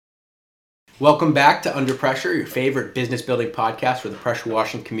Welcome back to Under Pressure, your favorite business building podcast for the pressure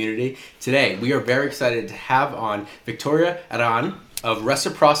washing community. Today, we are very excited to have on Victoria Erran of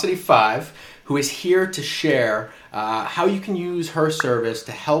Reciprocity 5, who is here to share how you can use her service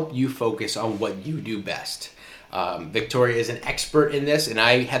to help you focus on what you do best. Victoria is an expert in this, and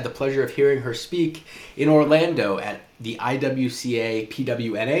I had the pleasure of hearing her speak in Orlando at the IWCA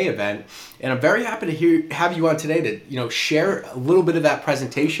PWNA event, and I'm very happy to have you on today to share a little bit of that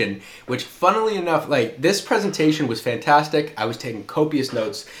presentation. Which, funnily enough, this presentation was fantastic. I was taking copious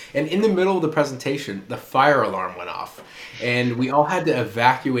notes, and in the middle of the presentation, the fire alarm went off, and we all had to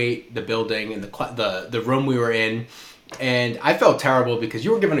evacuate the building and the room we were in. And I felt terrible because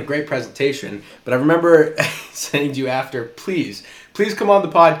you were giving a great presentation, but I remember saying to you after, please come on the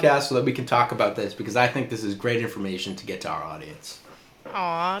podcast so that we can talk about this, because I think this is great information to get to our audience.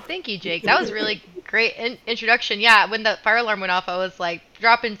 Aw, thank you, Jake. That was really great introduction. Yeah, when the fire alarm went off, I was like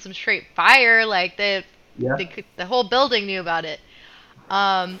dropping some straight fire. Like the whole building knew about it.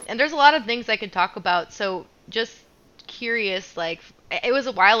 And there's a lot of things I could talk about. So just curious, it was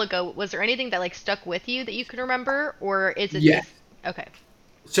a while ago. Was there anything that stuck with you that you can remember, or is it Yeah. just okay?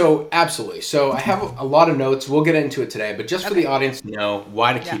 So absolutely. So I have a lot of notes. We'll get into it today, but just for Okay. the audience to know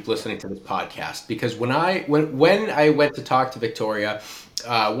why to Yeah. keep listening to this podcast, because when I went to talk to Victoria,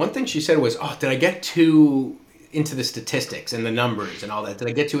 one thing she said was, "Oh, did I get too into the statistics and the numbers and all that? Did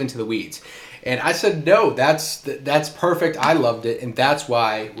I get too into the weeds?" And I said, "No, that's perfect. I loved it, and that's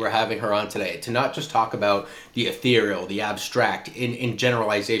why we're having her on today, to not just talk about the ethereal, the abstract in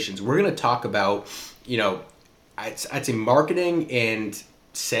generalizations. We're going to talk about, I'd say marketing and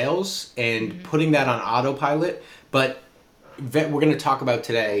sales and putting that on autopilot, but we're going to talk about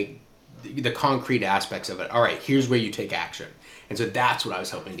today the concrete aspects of it. All right, here's where you take action." And so that's what I was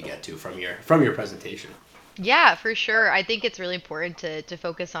hoping to get to from your presentation. Yeah, for sure. I think it's really important to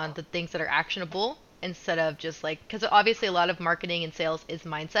focus on the things that are actionable instead of just because obviously a lot of marketing and sales is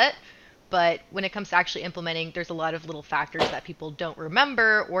mindset, but when it comes to actually implementing, there's a lot of little factors that people don't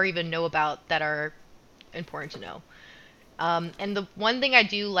remember or even know about that are important to know. And the one thing I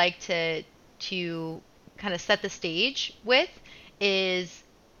do like to kind of set the stage with is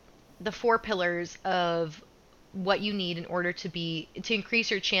the four pillars of what you need in order to increase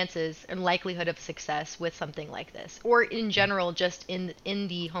your chances and likelihood of success with something like this, or in general just in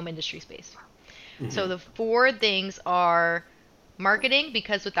the home industry space. So the four things are: marketing,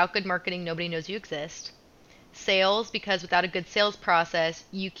 because without good marketing nobody knows you exist; sales, because without a good sales process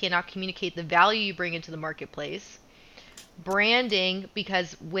you cannot communicate the value you bring into the marketplace; branding,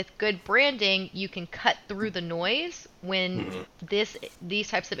 because with good branding you can cut through the noise when these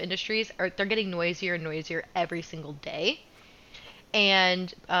types of industries they're getting noisier and noisier every single day;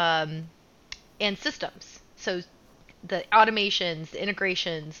 and systems, so the automations, the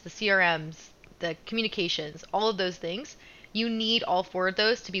integrations, the CRMs, the communications, all of those things. You need all four of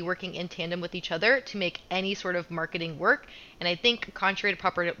those to be working in tandem with each other to make any sort of marketing work. And I think, contrary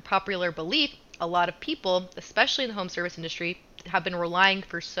to popular belief, a lot of people, especially in the home service industry, have been relying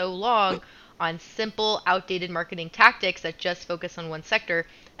for so long on simple, outdated marketing tactics that just focus on one sector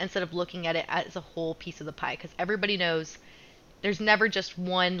instead of looking at it as a whole piece of the pie. Because everybody knows there's never just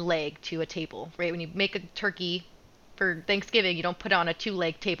one leg to a table, right? When you make a turkey for Thanksgiving, you don't put it on a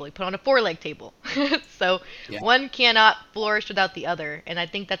two-leg table, you put it on a four-leg table. So Yeah. one cannot flourish without the other. And I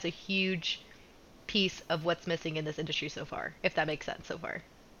think that's a huge piece of what's missing in this industry so far, if that makes sense so far.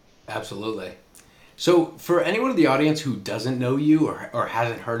 Absolutely. So, for anyone in the audience who doesn't know you or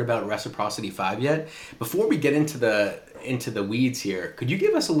hasn't heard about Reciprocity 5 yet, before we get into the weeds here, could you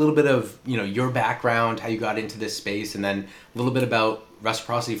give us a little bit of, your background, how you got into this space, and then a little bit about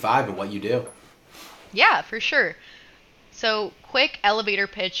Reciprocity 5 and what you do? Yeah, for sure. So, quick elevator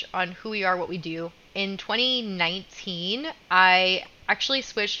pitch on who we are, what we do. In 2019, I actually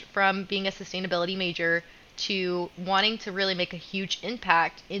switched from being a sustainability major to wanting to really make a huge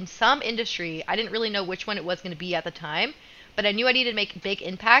impact in some industry. I didn't really know which one it was going to be at the time, but I knew I needed to make a big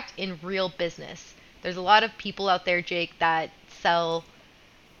impact in real business. There's a lot of people out there, Jake, that sell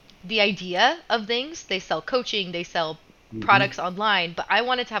the idea of things. They sell coaching, they sell Hmm. products online, but I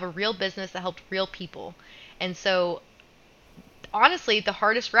wanted to have a real business that helped real people. And so, honestly, the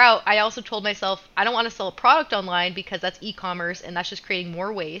hardest route, I also told myself I don't want to sell a product online because that's e-commerce and that's just creating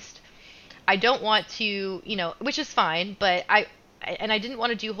more waste. I don't want to, which is fine, but I didn't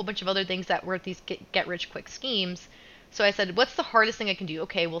want to do a whole bunch of other things that were these get rich quick schemes. So I said, what's the hardest thing I can do?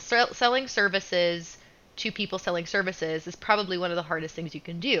 Okay, well, selling services to people selling services is probably one of the hardest things you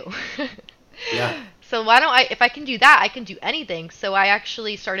can do. Yeah. So why don't I, if I can do that, I can do anything. So I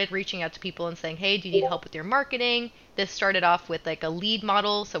actually started reaching out to people and saying, hey, do you need help with your marketing? This started off with like a lead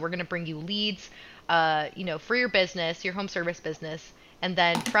model. So we're going to bring you leads, for your business, your home service business. And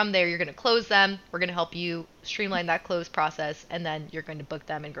then from there, you're going to close them. We're going to help you streamline that close process. And then you're going to book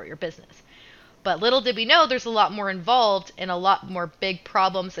them and grow your business. But little did we know there's a lot more involved and a lot more big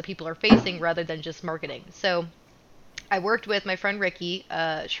problems that people are facing rather than just marketing. So I worked with my friend Ricky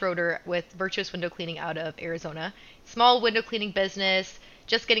Schroeder with Virtuous Window Cleaning out of Arizona. Small window cleaning business,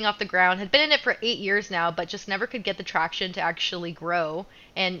 just getting off the ground. Had been in it for 8 years now, but just never could get the traction to actually grow.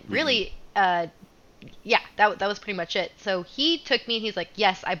 And really, yeah, that was pretty much it. So he took me and he's like,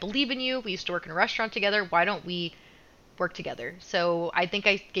 yes, I believe in you. We used to work in a restaurant together. Why don't we work together? So I think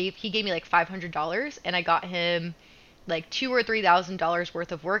he gave me like $500 and I got him like $2,000 or $3,000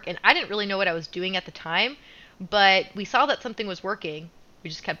 worth of work. And I didn't really know what I was doing at the time, but we saw that something was working.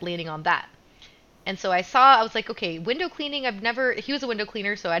 We just kept leaning on that. And so I was like, okay, window cleaning, he was a window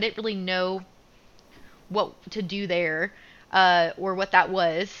cleaner, so I didn't really know what to do there, or what that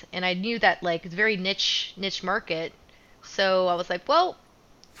was. And I knew that like it's a very niche market. So I was like, well,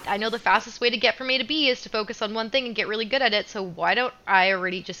 I know the fastest way to get from A to B is to focus on one thing and get really good at it. So why don't I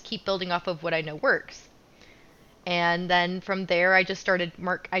already just keep building off of what I know works? And then from there, I started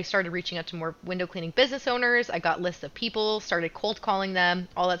reaching out to more window cleaning business owners. I got lists of people, started cold calling them,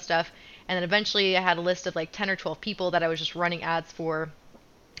 all that stuff. And then eventually I had a list of like 10 or 12 people that I was just running ads for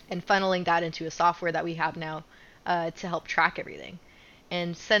and funneling that into a software that we have now, to help track everything.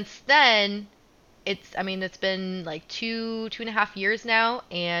 And since then, it's been like 2.5 years now,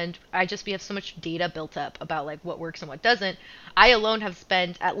 and we have so much data built up about like what works and what doesn't. I alone have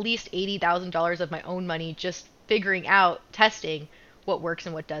spent at least $80,000 of my own money just figuring out, testing what works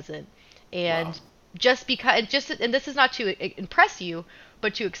and what doesn't. Wow. And and this is not to impress you,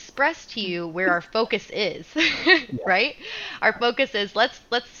 but to express to you where our focus is, Yeah. right? Our focus is let's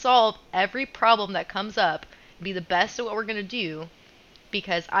solve every problem that comes up, be the best at what we're gonna do,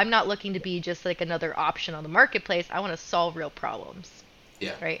 because I'm not looking to be just like another option on the marketplace. I want to solve real problems,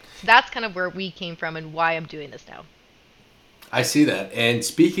 Yeah. right? So that's kind of where we came from and why I'm doing this now. I see that. And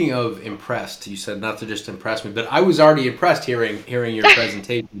speaking of impressed, you said not to just impress me, but I was already impressed hearing your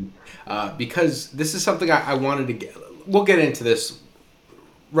presentation, because this is something I wanted to get. We'll get into this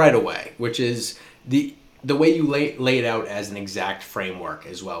right away, which is the way you lay it out as an exact framework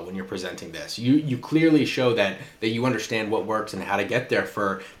as well when you're presenting this. You clearly show that you understand what works and how to get there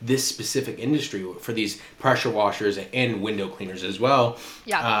for this specific industry, for these pressure washers and window cleaners as well.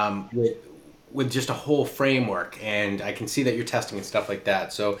 Yeah. With just a whole framework, and I can see that you're testing and stuff like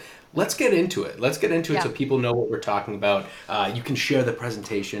that. So let's get into it. Let's get into it Yeah. so people know what we're talking about. You can share the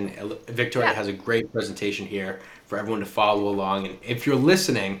presentation. Victoria Yeah. has a great presentation here for everyone to follow along. And if you're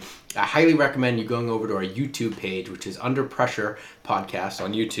listening, I highly recommend you going over to our YouTube page, which is Under Pressure Podcast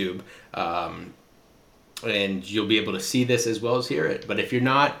on YouTube. And you'll be able to see this as well as hear it. But if you're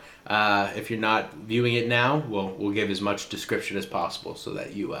not viewing it now, we'll give as much description as possible so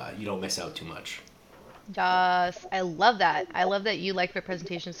that you don't miss out too much. Yes, I love that. I love that you liked my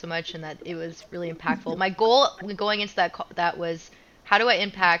presentation so much and that it was really impactful. My goal going into that was, how do I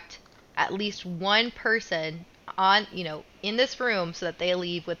impact at least one person in this room so that they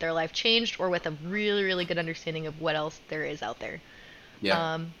leave with their life changed or with a really, really good understanding of what else there is out there.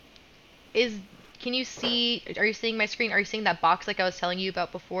 Yeah, Um, is Can you see, are you seeing my screen? Are you seeing that box like I was telling you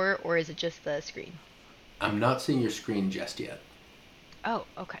about before, or is it just the screen? I'm not seeing your screen just yet. Oh,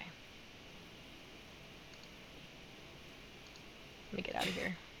 okay. Let me get out of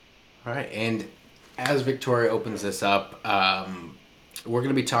here. All right, and as Victoria opens this up, we're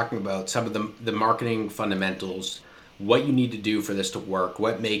going to be talking about some of the marketing fundamentals, what you need to do for this to work,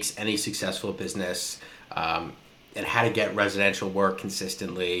 what makes any successful business, and how to get residential work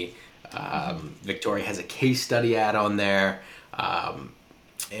consistently. Victoria has a case study ad on there,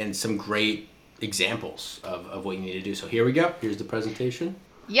 and some great examples of what you need to do. So here we go. Here's the presentation.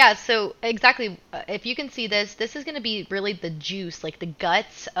 Yeah, so exactly. If you can see this, this is going to be really the juice, like the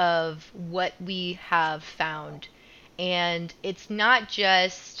guts of what we have found. And it's not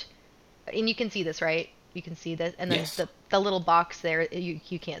just, and you can see this, right? You can see this. And then Yes, the little box there,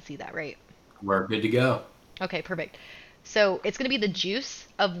 you can't see that, right? we're good to go. Okay, perfect. So it's going to be the juice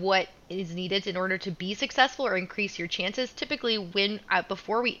of what is needed in order to be successful or increase your chances. Typically,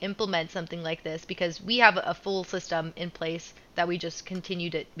 before we implement something like this, because we have a full system in place that we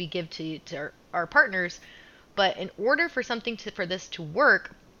give to our partners, but in order for for this to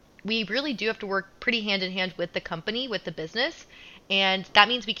work, we really do have to work pretty hand in hand with the company, with the business, and that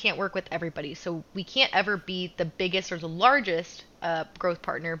means we can't work with everybody. So we can't ever be the biggest or the largest growth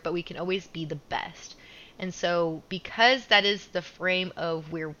partner, but we can always be the best. And so, because that is the frame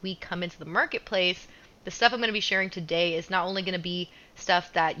of where we come into the marketplace, the stuff I'm going to be sharing today is not only going to be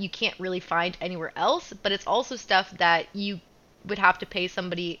stuff that you can't really find anywhere else, but it's also stuff that you would have to pay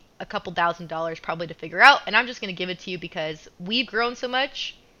somebody a couple $1,000s probably to figure out. And I'm just going to give it to you because we've grown so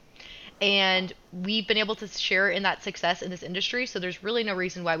much and we've been able to share in that success in this industry. So there's really no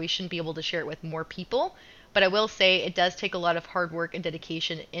reason why we shouldn't be able to share it with more people. But I will say it does take a lot of hard work and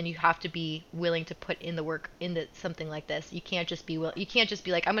dedication, and you have to be willing to put in the work into something like this. You can't just be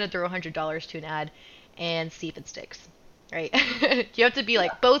like, I'm going to throw $100 to an ad and see if it sticks, right? You have to be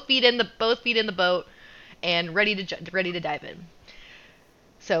like both feet in the boat and ready to dive in.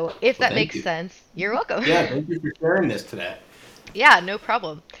 So if Well, that thank makes you. sense, you're welcome. Yeah, thank you for sharing this today. Yeah, no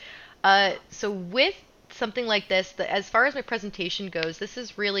problem. So with something like this, as far as my presentation goes, this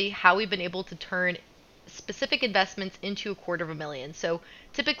is really how we've been able to turn specific investments into $250,000. So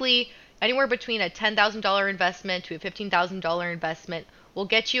typically, anywhere between a $10,000 investment to a $15,000 investment will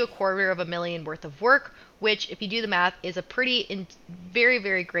get you $250,000 worth of work, which, if you do the math, is a very,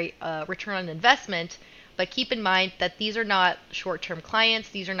 very great return on investment. But keep in mind that these are not short-term clients.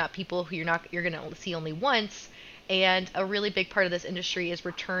 These are not people who you're going to see only once. And a really big part of this industry is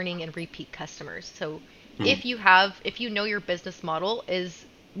returning and repeat customers. So Mhm. if you know your business model is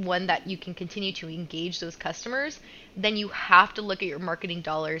one that you can continue to engage those customers, then you have to look at your marketing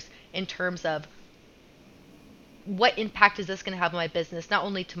dollars in terms of what impact is this going to have on my business, not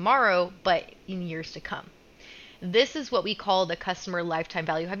only tomorrow, but in years to come. This is what we call the customer lifetime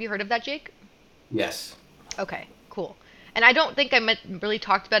value. Have you heard of that, Jake? Yes. Okay, cool. And I don't think really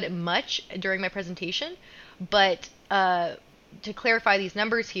talked about it much during my presentation, but to clarify these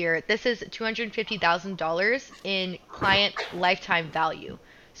numbers here, this is $250,000 in client lifetime value.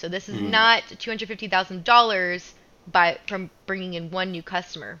 So this is Mm. not $250,000 by from bringing in one new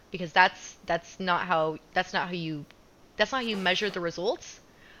customer, because that's not how you measure the results,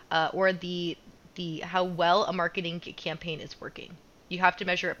 or the how well a marketing campaign is working. You have to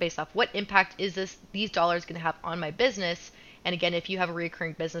measure it based off what impact is these dollars going to have on my business. And again, if you have a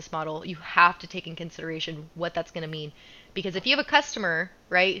recurring business model, you have to take in consideration what that's going to mean. Because if you have a customer,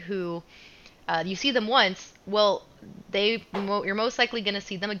 right, who you see them once, well, you're most likely going to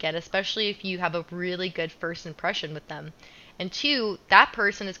see them again, especially if you have a really good first impression with them. And two, that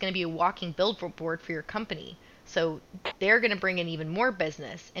person is going to be a walking billboard for your company. So they're going to bring in even more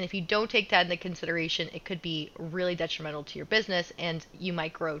business. And if you don't take that into consideration, it could be really detrimental to your business and you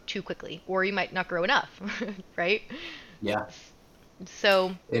might grow too quickly or you might not grow enough, right? Yeah.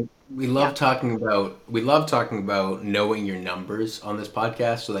 So, And yeah. we love talking about knowing your numbers on this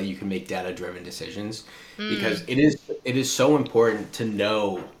podcast so that you can make data driven decisions because Mm, it is so important to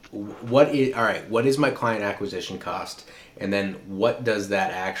know what is my client acquisition cost, and then what does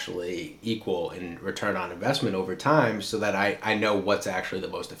that actually equal in return on investment over time so that I know what's actually the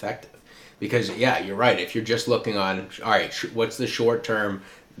most effective. Because yeah, you're right. If you're just looking on, all right, what's the short term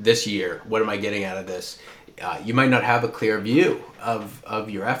this year? What am I getting out of this? You might not have a clear view of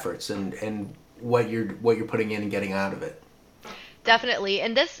your efforts and what you're putting in and getting out of it. Definitely.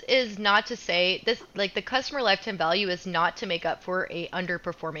 And this is not to say this, like, the customer lifetime value is not to make up for a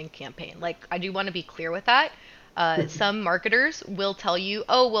underperforming campaign. Like, I do want to be clear with that. Some marketers will tell you,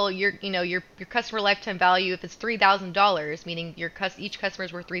 oh, well, your customer lifetime value, if it's $3,000, meaning each customer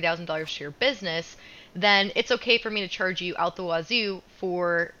is worth $3,000 to your business, then it's okay for me to charge you out the wazoo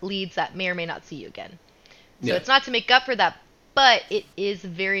for leads that may or may not see you again. So Yeah. it's not to make up for that, but it is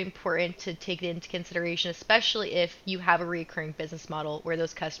very important to take it into consideration, especially if you have a recurring business model where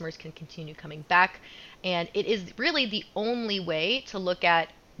those customers can continue coming back. And it is really the only way to look at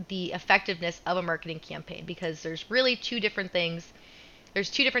the effectiveness of a marketing campaign, because there's really two different things.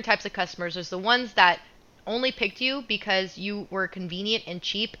 There's two different types of customers. There's the ones that only picked you because you were convenient and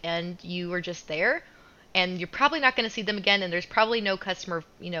cheap and you were just there, and you're probably not going to see them again, and there's probably no customer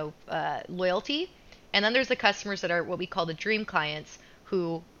loyalty. And then there's the customers that are what we call the dream clients,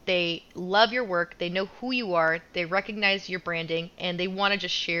 who they love your work, they know who you are, they recognize your branding, and they want to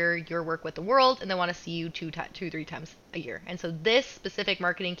just share your work with the world, and they want to see you three times a year. And so this specific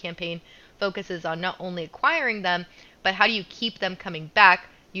marketing campaign focuses on not only acquiring them, but how do you keep them coming back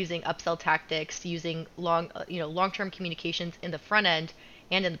using upsell tactics, using long-term communications in the front end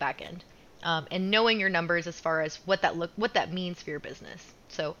and in the back end, and knowing your numbers as far as what that means for your business.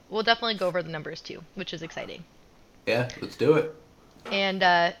 So we'll definitely go over the numbers too, which is exciting. Yeah, let's do it.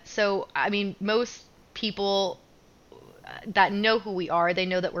 And so, I mean, most people that know who we are, they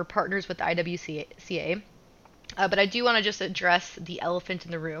know that we're partners with the IWCA. But I do want to just address the elephant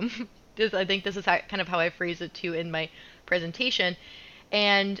in the room. I think this is kind of how I phrase it too in my presentation.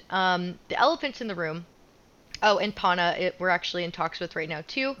 And the elephant in the room Oh, and Pana, we're actually in talks with right now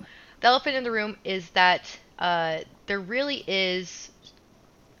too. The elephant in the room is that there really is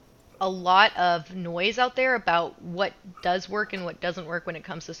a lot of noise out there about what does work and what doesn't work when it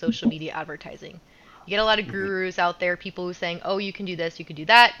comes to social media advertising. You get a lot of Mhm. gurus out there, people who are saying, "Oh, you can do this, you can do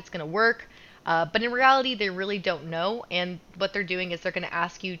that, it's going to work," but in reality, they really don't know. And what they're doing is they're going to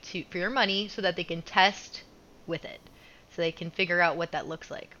ask you to for your money so that they can test with it, so they can figure out what that looks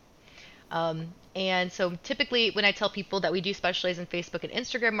like. And so typically, when I tell people that we do specialize in Facebook and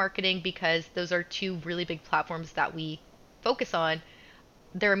Instagram marketing because those are two really big platforms that we focus on,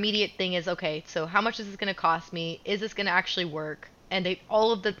 their immediate thing is, okay, so how much is this going to cost me? Is this going to actually work? And they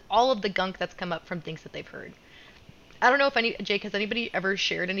all of the gunk that's come up from things that they've heard. I don't know if any Jake, has anybody ever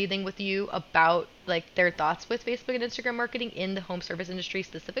shared anything with you about like their thoughts with Facebook and Instagram marketing in the home service industry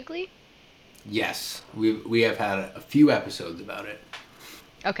specifically? Yes, we have had a few episodes about it.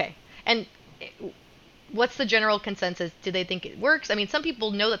 Okay. And what's the general consensus? Do they think it works? I mean, some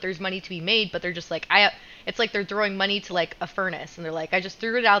people know that there's money to be made, but they're just like, I. It's like they're throwing money to like a furnace, and they're like, I just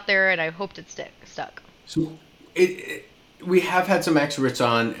threw it out there, and I hoped it stuck. So we have had some experts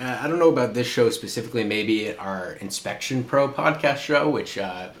on. I don't know about this show specifically. Maybe our Inspection Pro podcast show, which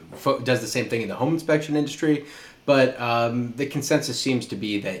does the same thing in the home inspection industry. But the consensus seems to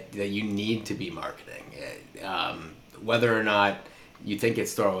be that you need to be marketing. Whether or not you think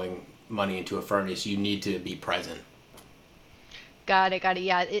it's throwing money into a furnace, you need to be present. Got it, got it.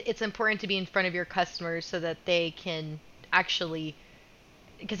 Yeah, it's important to be in front of your customers so that they can actually,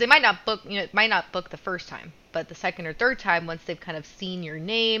 because they might not book, it might not book the first time, but the second or third time, once they've kind of seen your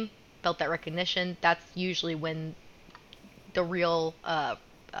name, felt that recognition, that's usually when the real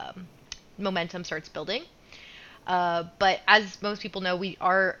momentum starts building. But as most people know, we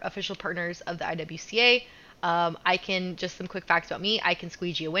are official partners of the IWCA. I can just some quick facts about me. I can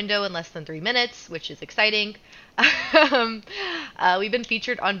squeegee a window in less than 3 minutes, which is exciting. um, we've been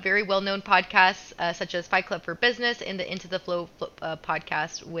featured on very well-known podcasts such as Fight Club for Business and the Into the Flow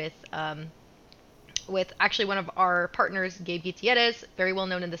podcast with actually one of our partners, Gabe Gutierrez, very well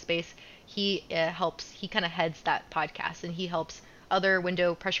known in the space. He kind of heads that podcast, and he helps other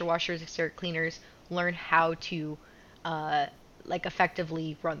window pressure washers, exterior cleaners learn how to uh, like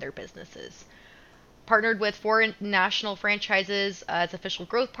effectively run their businesses. Partnered with four national franchises as official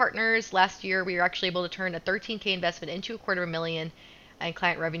growth partners. Last year, we were actually able to turn a 13K investment into a quarter of a million in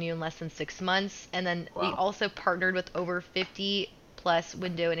client revenue in less than 6 months. And then we Wow, also partnered with over 50 plus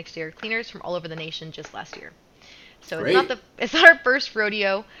window and exterior cleaners from all over the nation just last year. So great. it's not our first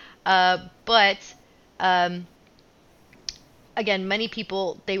rodeo, but um, again, many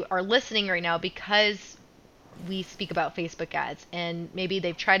people they are listening right now because we speak about Facebook ads, and maybe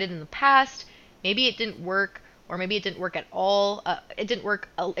they've tried it in the past, maybe it didn't work, or maybe it didn't work at all. It didn't work.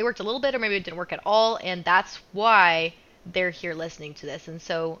 It worked a little bit, or maybe it didn't work at all, and that's why they're here listening to this. And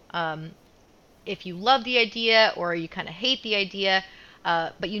so, if you love the idea or you kind of hate the idea,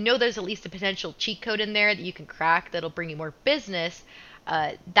 but you know there's at least a potential cheat code in there that you can crack that'll bring you more business,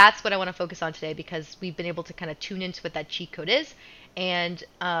 that's what I want to focus on today because we've been able to kind of tune into what that cheat code is. And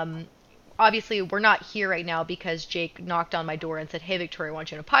obviously, we're not here right now because Jake knocked on my door and said, "Hey, Victoria, I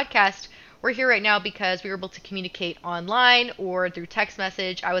want you on a podcast." We're here right now because we were able to communicate online or through text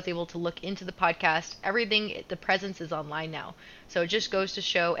message. I was able to look into the podcast. Everything, the presence is online now. So it just goes to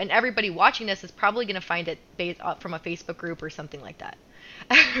show, and everybody watching this is probably going to find it based from a Facebook group or something like that.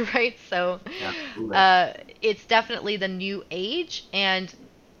 Right? So Absolutely. it's definitely the new age, and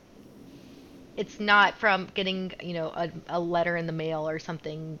it's not from getting, a letter in the mail or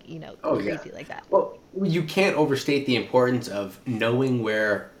something, Oh yeah. crazy like that. Well, you can't overstate the importance of knowing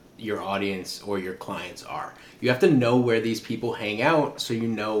where your audience or your clients are. You have to know where these people hang out so you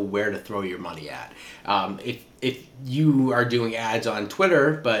know where to throw your money at. If you are doing ads on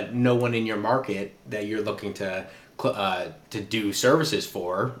Twitter, but no one in your market that you're looking to do services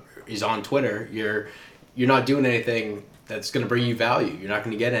for is on Twitter, you're not doing anything that's going to bring you value. You're not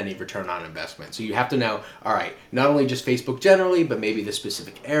going to get any return on investment. So you have to know, all right, not only just Facebook generally, but maybe the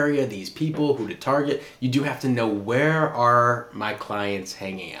specific area, these people, who to target. You do have to know where are my clients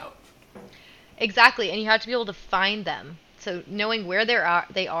hanging out. Exactly, and you have to be able to find them. So knowing where they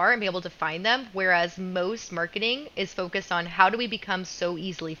are and be able to find them, whereas most marketing is focused on how do we become so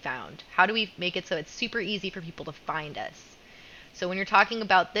easily found? How do we make it so it's super easy for people to find us? So when you're talking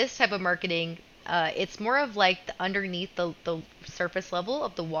about this type of marketing, it's more of like underneath the surface level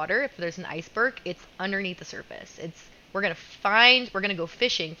of the water. If there's an iceberg, it's underneath the surface. We're gonna go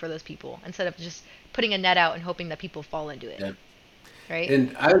fishing for those people instead of just putting a net out and hoping that people fall into it. Yeah. right?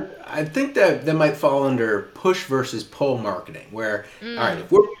 And I think that that might fall under push versus pull marketing, where all right,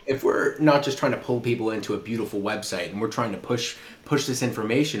 Mm. if we're not just trying to pull people into a beautiful website and we're trying to push this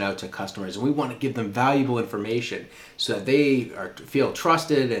information out to customers and we want to give them valuable information so that they feel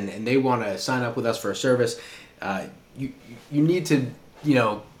trusted and they want to sign up with us for a service, uh, you you need to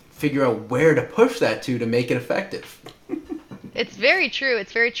figure out where to push that to make it effective. It's very true.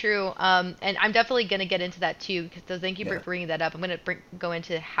 It's very true. And I'm definitely going to get into that too, because so thank you for Yeah. bringing that up. I'm going to go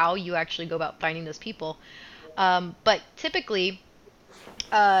into how you actually go about finding those people. But typically,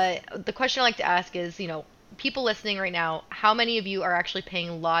 the question I like to ask is, people listening right now, how many of you are actually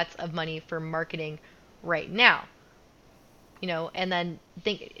paying lots of money for marketing right now? And then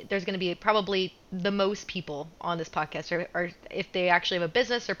think there's going to be probably the most people on this podcast, or if they actually have a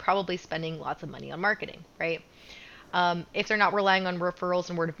business, they're probably spending lots of money on marketing, right? If they're not relying on referrals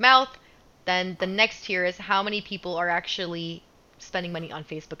and word of mouth, then the next tier is how many people are actually spending money on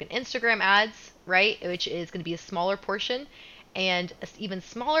Facebook and Instagram ads, right? Which is going to be a smaller portion. And an even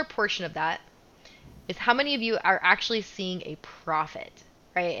smaller portion of that is how many of you are actually seeing a profit,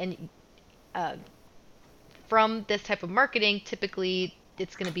 right? And uh, from this type of marketing, typically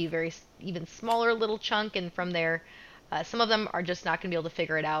it's going to be very even smaller little chunk, and from there, some of them are just not going to be able to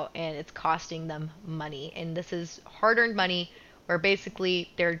figure it out, and it's costing them money. And this is hard-earned money, where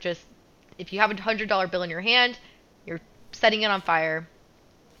basically they're just, if you have $100 bill in your hand, you're setting it on fire,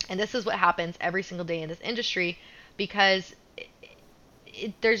 and this is what happens every single day in this industry because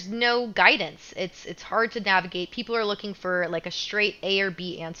there's no guidance. It's hard to navigate. People are looking for like a straight A or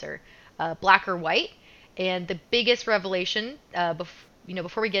B answer, black or white. And the biggest revelation,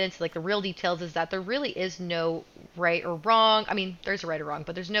 before we get into like the real details, is that there really is no right or wrong. I mean, there's a right or wrong,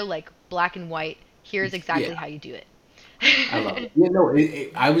 but there's no like black and white. Here's exactly Yeah. how you do I love it.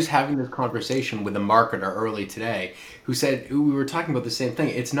 it. I was having this conversation with a marketer early today who said we were talking about the same thing.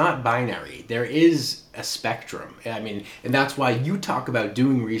 It's not binary. There is a spectrum. I mean, and that's why you talk about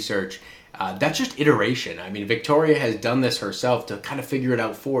doing research. That's just iteration. I mean, Victoria has done this herself to kind of figure it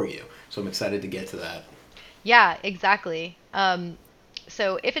out for you. So I'm excited to get to that. Yeah, exactly.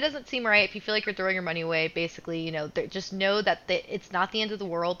 So if it doesn't seem right, if you feel like you're throwing your money away, basically, just know that it's not the end of the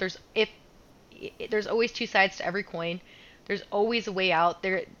world. There's always two sides to every coin. There's always a way out.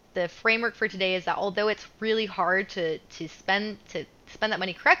 The framework for today is that although it's really hard to spend that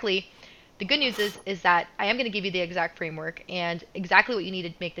money correctly, the good news is that I am going to give you the exact framework and exactly what you need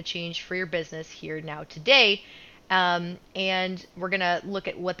to make the change for your business here now today. And we're going to look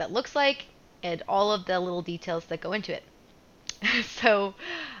at what that looks like and all of the little details that go into it. So,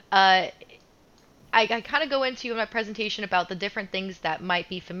 uh, I kind of go into in my presentation about the different things that might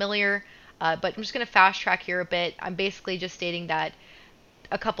be familiar, but I'm just going to fast track here a bit. I'm basically just stating that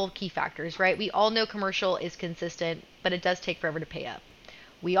a couple of key factors, right? We all know commercial is consistent, but it does take forever to pay up.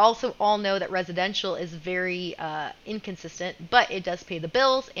 We also all know that residential is very inconsistent, but it does pay the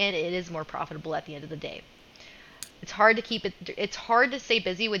bills and it is more profitable at the end of the day. It's hard to stay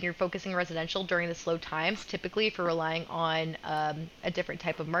busy when you're focusing residential during the slow times, typically if you're relying on a different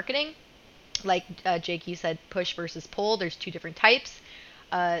type of marketing. Like Jake, you said push versus pull. There's two different types.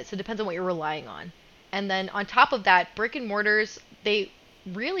 So it depends on what you're relying on. And then on top of that, brick and mortars, they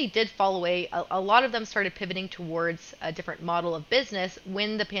really did fall away. A lot of them started pivoting towards a different model of business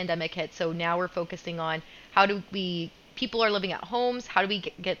when the pandemic hit. So now we're focusing on people are living at homes. How do we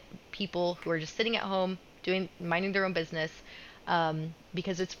get people who are just sitting at home minding their own business?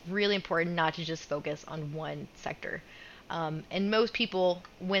 Because it's really important not to just focus on one sector. And most people,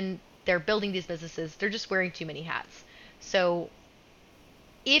 when they're building these businesses, they're just wearing too many hats. So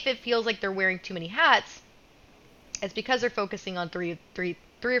if it feels like they're wearing too many hats, it's because they're focusing on three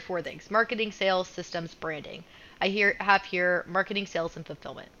or four things: marketing, sales, systems, branding. Have here marketing, sales, and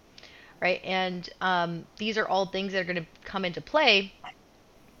fulfillment, right? And these are all things that are going to come into play.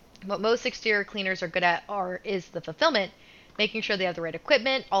 What most exterior cleaners are good at is the fulfillment, making sure they have the right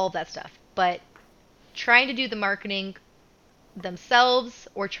equipment, all of that stuff. But trying to do the marketing themselves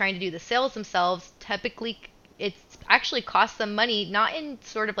or trying to do the sales themselves, typically it's actually costs them money, not in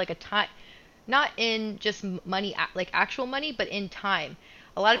sort of like a time, not in just money, like actual money, but in time.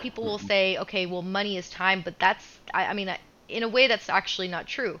 A lot of people will say, okay, well, money is time, but I mean, in a way, that's actually not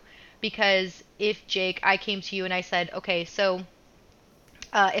true. Because if Jake, I came to you and I said, okay, so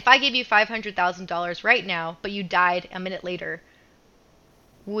if I gave you $500,000 right now, but you died a minute later,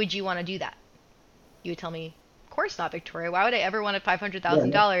 would you want to do that? You would tell me, of course not, Victoria. Why would I ever want a Yeah,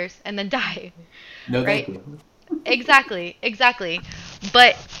 no, $500,000 and then die? no, thank Right? you. Exactly, exactly.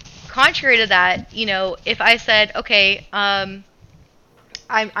 But contrary to that, if I said, okay,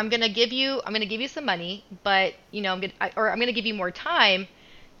 I'm gonna give you some money, but I'm gonna give you more time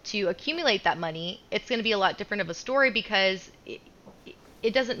to accumulate that money. It's gonna be a lot different of a story because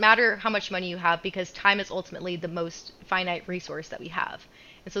it doesn't matter how much money you have because time is ultimately the most finite resource that we have.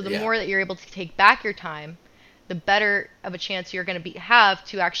 And so the Yeah. more that you're able to take back your time, the better of a chance you're going to be have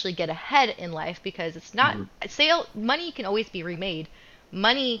to actually get ahead in life because it's not Mhm. sale money can always be remade.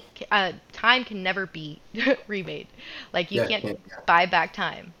 Time can never be remade. Like you Yeah. can't Yeah. buy back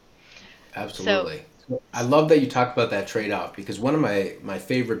time. So, Absolutely. So I love that you talk about that trade-off because one of my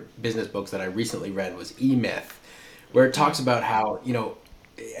favorite business books that I recently read was E-Myth, where it talks mm, about how,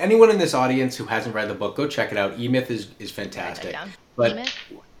 anyone in this audience who hasn't read the book, go check it out. E-Myth is I write that fantastic. down. But E-myth.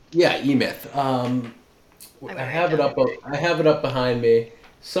 yeah, E-Myth. I'm I gonna write it have it down. up. I have it up behind me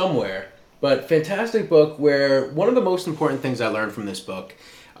somewhere. But fantastic book. Where one of the most important things I learned from this book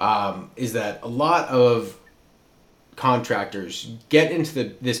is that a lot of contractors get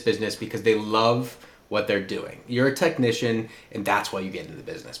into this business because they love what they're doing. You're a technician, and that's why you get into the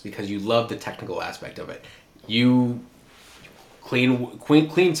business because you love the technical aspect of it. You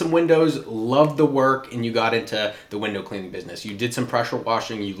clean some windows, loved the work, and you got into the window cleaning business. You did some pressure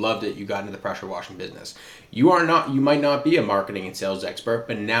washing, you loved it, you got into the pressure washing business. You might not be a marketing and sales expert,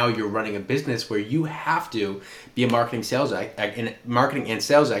 but now you're running a business where you have to be a marketing and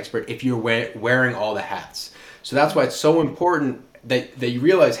sales expert if you're wearing all the hats. So that's why it's so important that you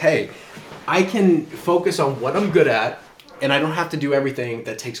realize, hey, I can focus on what I'm good at, and I don't have to do everything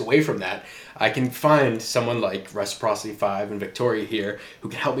that takes away from that. I can find someone like Reciprocity 5 and Victoria here who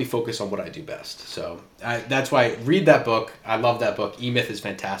can help me focus on what I do best. So that's why read that book. I love that book. E-Myth is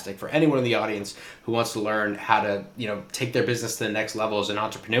fantastic for anyone in the audience who wants to learn how to, take their business to the next level as an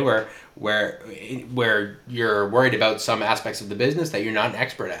entrepreneur where you're worried about some aspects of the business that you're not an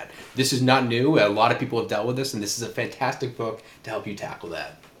expert at. This is not new. A lot of people have dealt with this, and this is a fantastic book to help you tackle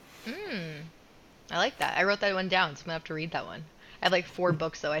that. Mm, I like that. I wrote that one down, so I'm gonna have to read that one. I have like four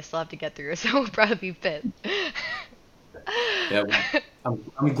books though I still have to get through, so it'll probably be fifth. Yeah, well,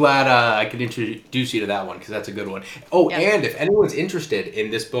 I'm glad I could introduce you to that one because that's a good one. Oh, Yep. and if anyone's interested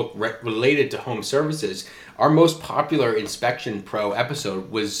in this book related to home services, our most popular Inspection Pro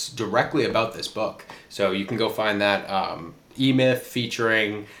episode was directly about this book. So you can go find that E-Myth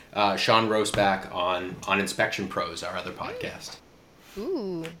featuring Sean Roseback on Inspection Pros, our other podcast.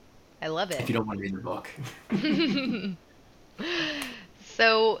 Ooh, I love If it. you don't want to read the book.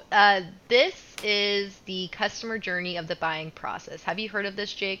 So, this is the customer journey of the buying process. Have you heard of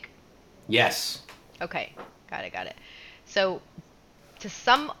this, Jake? Yes. Okay, got it, got it. So, to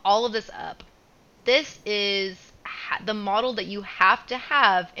sum all of this up, this is the model that you have to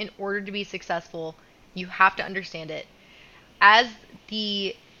have in order to be successful. You have to understand it. As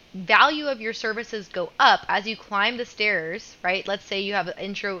the value of your services go up as you climb the stairs, right? Let's say you have an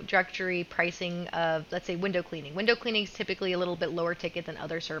introductory pricing of, let's say, window cleaning. Window cleaning is typically a little bit lower ticket than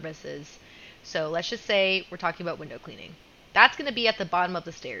other services. So let's just say we're talking about window cleaning. That's going to be at the bottom of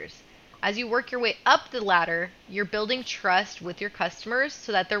the stairs. As you work your way up the ladder, you're building trust with your customers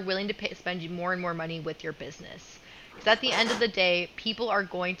so that they're willing to spend you more and more money with your business. Because at the end of the day, people are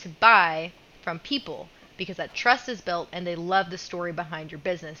going to buy from people because that trust is built and they love the story behind your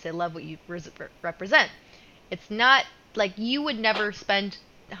business. They love what you represent. It's not like you would never spend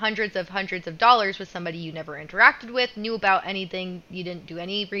hundreds of dollars with somebody you never interacted with, knew about anything, you didn't do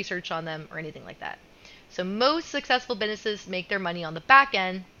any research on them or anything like that. So most successful businesses make their money on the back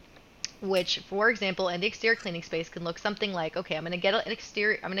end, which, for example, in the exterior cleaning space can look something like, okay, I'm going to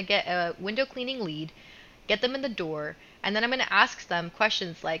get a window cleaning lead, get them in the door, and then I'm going to ask them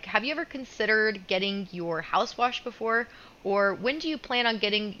questions like, have you ever considered getting your house washed before? Or when do you plan on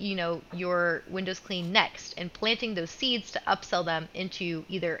getting, your windows cleaned next? And planting those seeds to upsell them into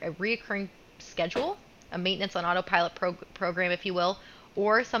either a reoccurring schedule, a maintenance on autopilot program, if you will,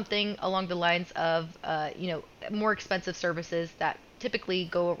 or something along the lines of, more expensive services that typically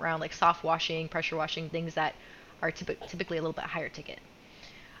go around like soft washing, pressure washing, things that are typically a little bit higher ticket.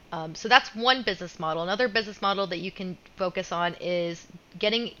 So that's one business model. Another business model that you can focus on is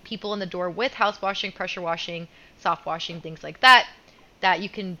getting people in the door with house washing, pressure washing, soft washing, things like that, that you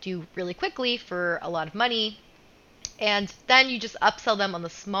can do really quickly for a lot of money. And then you just upsell them on the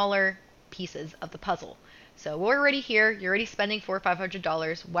smaller pieces of the puzzle. So we're already here. You're already spending $400 or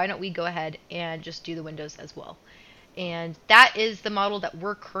 $500. Why don't we go ahead and just do the windows as well? And that is the model that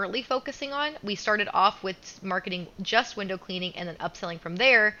we're currently focusing on. We started off with marketing just window cleaning and then upselling from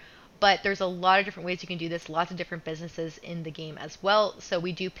there. But there's a lot of different ways you can do this, lots of different businesses in the game as well. So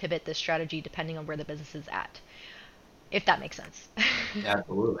we do pivot this strategy depending on where the business is at, if that makes sense.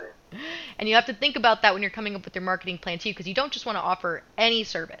 Absolutely. And you have to think about that when you're coming up with your marketing plan too, because you don't just want to offer any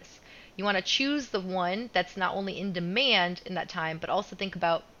service. You want to choose the one that's not only in demand in that time, but also think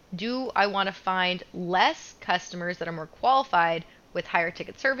about, do I want to find less customers that are more qualified with higher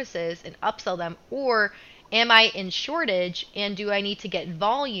ticket services and upsell them, or am I in shortage and do I need to get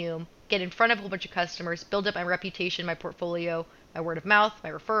volume, get in front of a whole bunch of customers, build up my reputation, my portfolio, my word of mouth, my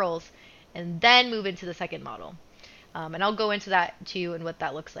referrals, and then move into the second model. And I'll go into that too and what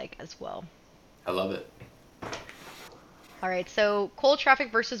that looks like as well. I love it. All right, so cold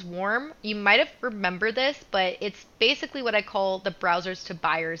traffic versus warm. You might have remembered this, but it's basically what I call the browsers to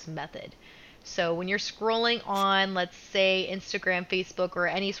buyers method. So when you're scrolling on, let's say, Instagram, Facebook, or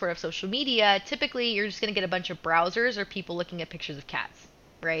any sort of social media, typically you're just going to get a bunch of browsers or people looking at pictures of cats,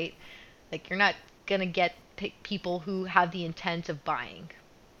 right? Like you're not going to get people who have the intent of buying.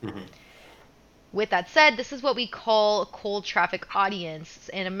 Hmm. With that said, this is what we call a cold traffic audience.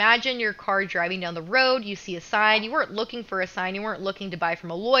 And imagine your car driving down the road, you see a sign, you weren't looking for a sign, you weren't looking to buy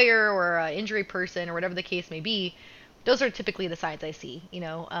from a lawyer or an injury person or whatever the case may be. Those are typically the signs I see.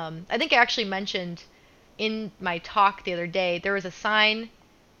 I think I actually mentioned in my talk the other day, there was a sign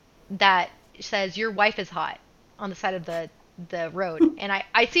that says your wife is hot on the side of the road. And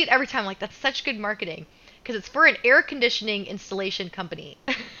I see it every time, like that's such good marketing because it's for an air conditioning installation company.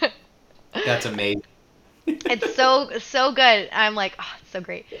 That's amazing. It's so good. I'm like, oh, it's so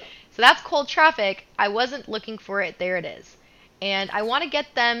great. So that's cold traffic. I wasn't looking for it. There it is. And I want to get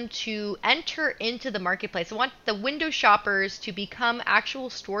them to enter into the marketplace. I want the window shoppers to become actual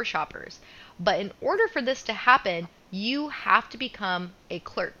store shoppers. But in order for this to happen, you have to become a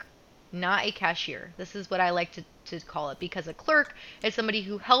clerk, not a cashier. This is what I like to call it, because a clerk is somebody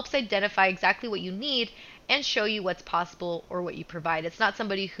who helps identify exactly what you need and show you what's possible or what you provide. It's not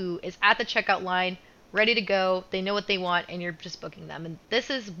somebody who is at the checkout line, ready to go, they know what they want, and you're just booking them. And this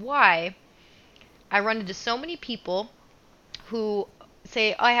is why I run into so many people who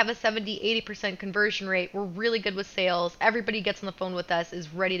say, oh, I have a 70-80% conversion rate, we're really good with sales, everybody gets on the phone with us,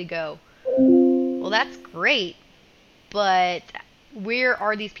 is ready to go. Well, that's great, but where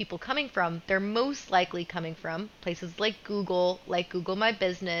are these people coming from? They're most likely coming from places like Google My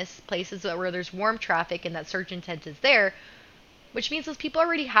Business, places where there's warm traffic and that search intent is there, which means those people are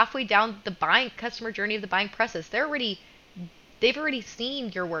already halfway down the buying customer journey of the buying process. They've already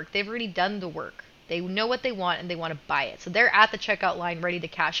seen your work. They've already done the work. They know what they want and they want to buy it. So they're at the checkout line ready to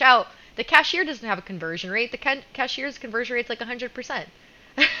cash out. The cashier doesn't have a conversion rate. The cashier's conversion rate's like 100%.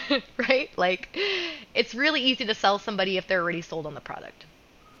 Right? Like, it's really easy to sell somebody if they're already sold on the product,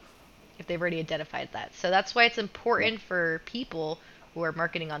 if they've already identified that. So that's why it's important for people who are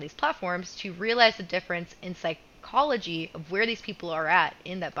marketing on these platforms to realize the difference in psychology of where these people are at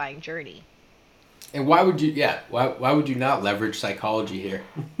in that buying journey. And why would you, yeah, why would you not leverage psychology here?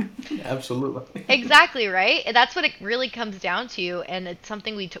 Absolutely. Exactly, right? And that's what it really comes down to, and it's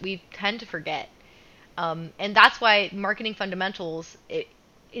something we tend to forget. And that's why marketing fundamentals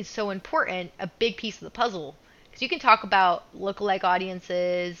is so important, a big piece of the puzzle. Because you can talk about lookalike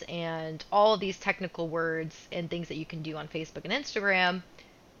audiences and all of these technical words and things that you can do on Facebook and Instagram,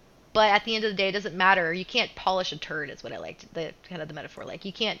 but at the end of the day, it doesn't matter. You can't polish a turd, is what I like the kind of the metaphor. Like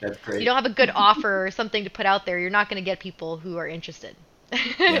you can't, That's if you great. don't have a good offer or something to put out there, you're not going to get people who are interested.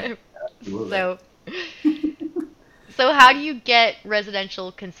 Yeah, absolutely. So, so how do you get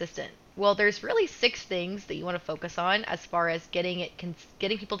residential consistent? Well, there's really 6 things that you want to focus on as far as getting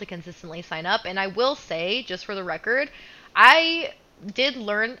people to consistently sign up. And I will say, just for the record, I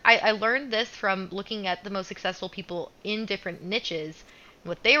I learned this from looking at the most successful people in different niches and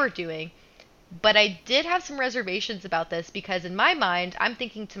what they were doing. But I did have some reservations about this because in my mind, I'm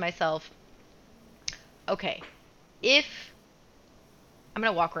thinking to myself, okay, if I'm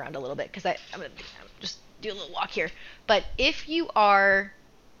gonna walk around a little bit because I'm gonna just do a little walk here. But if you are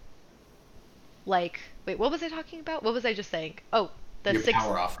like, wait, what was I talking about? What was I just saying? Oh, the Your six,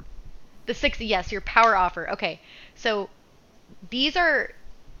 power offer. the six. Yes, your power offer. Okay, so these are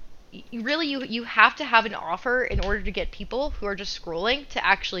you have to have an offer in order to get people who are just scrolling to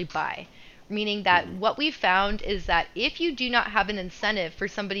actually buy. Meaning that Hmm. what we've found is that if you do not have an incentive for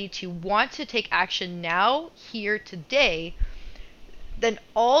somebody to want to take action now, here, today, then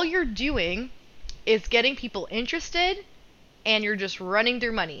all you're doing is getting people interested and you're just running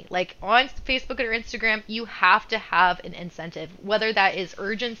through money. Like on Facebook or Instagram, you have to have an incentive, whether that is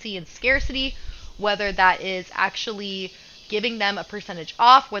urgency and scarcity, whether that is actually giving them a percentage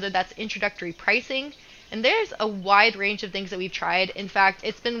off, whether that's introductory pricing. And there's a wide range of things that we've tried. In fact,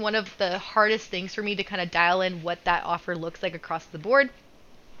 it's been one of the hardest things for me to kind of dial in what that offer looks like across the board,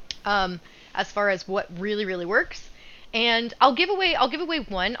 as far as what really, really works. And I'll give away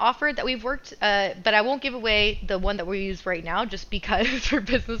one offer that we've worked, but I won't give away the one that we use right now just because for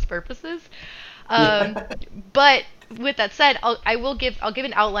business purposes. Um, Yeah. but with that said, I'll give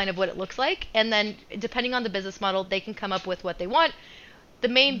an outline of what it looks like, and then depending on the business model, they can come up with what they want. The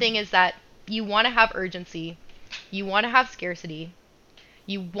main thing is that you want to have urgency, you want to have scarcity,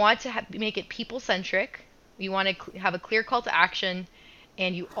 you want to make it people centric, you want to have a clear call to action,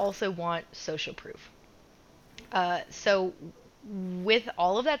 and you also want social proof. So, with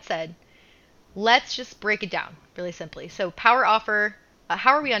all of that said, let's just break it down really simply. So, power offer.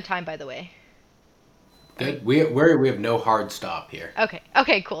 How are we on time, by the way? Are we Good. We have no hard stop here. okay?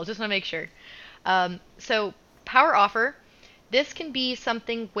 Okay, cool. Just want to make sure. So, power offer. This can be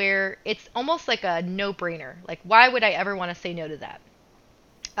something where it's almost like a no-brainer. Like, why would I ever want to say no to that?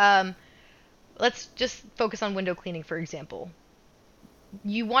 Um, let's just focus on window cleaning, for example.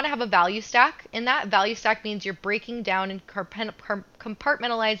 You want to have a value stack. And that value stack means you're breaking down and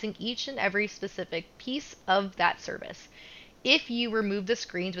compartmentalizing each and every specific piece of that service. If you remove the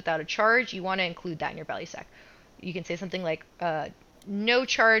screens without a charge, you want to include that in your value stack. You can say something like no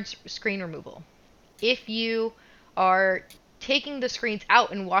charge screen removal. If you are taking the screens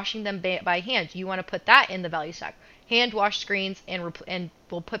out and washing them by hand, you want to put that in the value stack. Hand wash screens and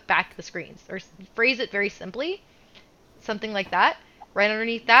we'll put back the screens. Or phrase it very simply, something like that. Right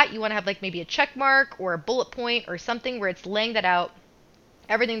underneath that, you want to have like maybe a check mark or a bullet point or something where it's laying that out,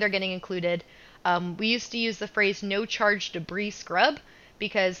 everything they're getting included. We used to use the phrase no charge debris scrub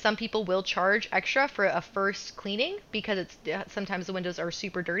because some people will charge extra for a first cleaning because sometimes the windows are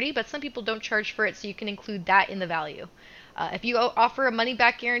super dirty, but some people don't charge for it, so you can include that in the value. If you offer a money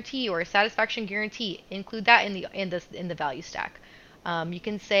back guarantee or a satisfaction guarantee, include that in the value stack. You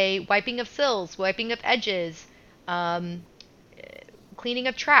can say wiping of sills, wiping of edges, um, cleaning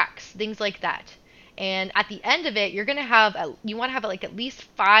of tracks, things like that. And at the end of it, you want to have like at least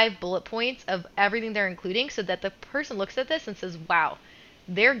 5 bullet points of everything they're including so that the person looks at this and says, "Wow,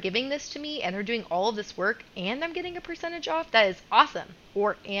 they're giving this to me and they're doing all of this work and I'm getting a percentage off. That is awesome."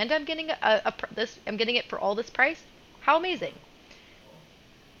 Or and I'm getting I'm getting it for all this price. How amazing.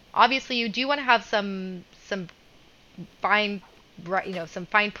 Obviously, you do want to have some fine some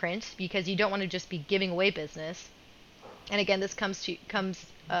fine print because you don't want to just be giving away business. And again, this comes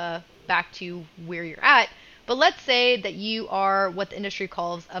back to where you're at. But let's say that you are what the industry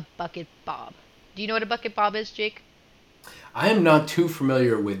calls a bucket bob. Do you know what a bucket bob is, Jake? I am not too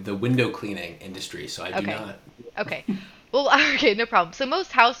familiar with the window cleaning industry, so I do Okay. not. Okay. Well, okay, no problem. So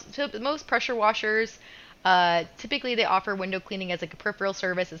most pressure washers, typically they offer window cleaning as like a peripheral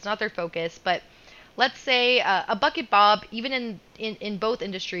service. It's not their focus, but let's say a bucket bob, even in both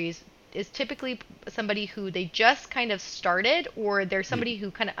industries, is typically somebody who they just kind of started, or they're Mm. somebody who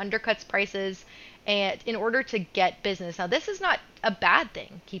kind of undercuts prices and in order to get business. Now, this is not a bad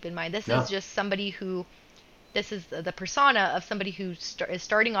thing. Keep in mind, this is No. just somebody who this is the persona of somebody who is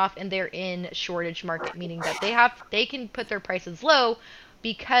starting off and they're in shortage market, meaning that they can put their prices low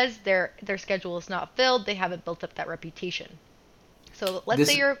because their schedule is not filled. They haven't built up that reputation. So let's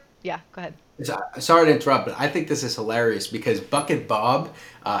say This you're yeah, go ahead. Sorry to interrupt, but I think this is hilarious because Bucket Bob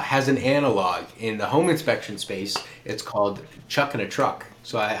has an analog in the home inspection space. It's called Chuck in a Truck.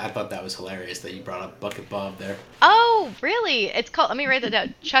 So I thought that was hilarious that you brought up Bucket Bob there. Oh, really? It's called. Let me write that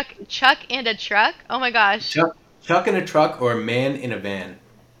down. Chuck and a truck. Oh my gosh. Chuck in a truck or a man in a van.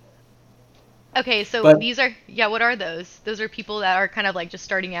 Okay, so But these are yeah. What are those? Those are people that are kind of like just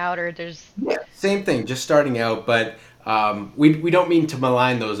starting out, or there's yeah, same thing, just starting out. But we don't mean to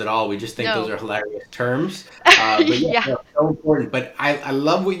malign those at all. We just think those no. are hilarious terms. But yeah, Yeah. no, so important. But I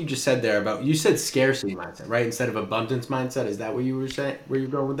love what you just said there about you said scarcity mindset, right? Instead of abundance mindset. Is that what you were saying? Where you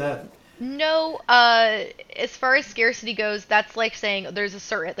going with that? No, as far as scarcity goes, that's like saying there's a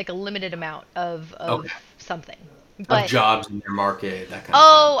certain, like a limited amount of Okay. something. Of But jobs in their market, that kind of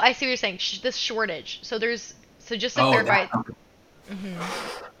thing. oh, I see what you're saying. This shortage. So just to Oh, clarify, that. Okay. hmm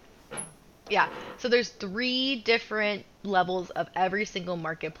yeah. So there's 3 different levels of every single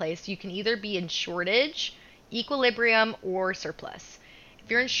marketplace. You can either be in shortage, equilibrium, or surplus. If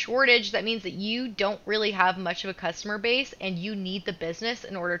you're in shortage, that means that you don't really have much of a customer base and you need the business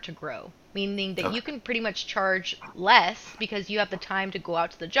in order to grow. Meaning that you Okay. can pretty much charge less because you have the time to go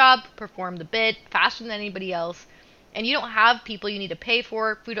out to the job, perform the bid faster than anybody else, and you don't have people you need to pay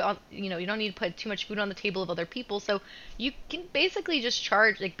for food on, you don't need to put too much food on the table of other people, so you can basically just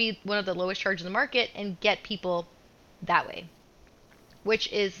charge, like, be one of the lowest charges in the market and get people that way,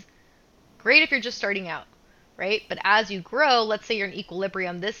 which is great if you're just starting out, right? But as you grow, let's say you're in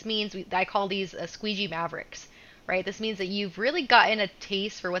equilibrium, this means I call these squeegee mavericks, right? This means that you've really gotten a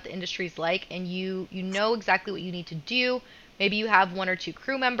taste for what the industry's like, and you know exactly what you need to do. Maybe you have one or two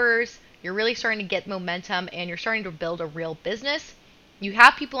crew members. You're really starting to get momentum, and you're starting to build a real business. You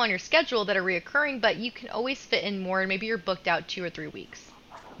have people on your schedule that are reoccurring, but you can always fit in more, and maybe you're booked out 2 or 3 weeks.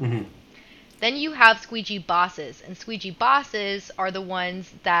 Hmm. Then you have squeegee bosses, and squeegee bosses are the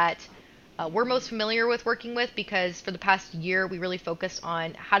ones that we're most familiar with working with, because for the past year we really focused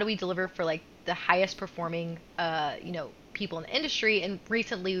on how do we deliver for like the highest performing people in the industry, and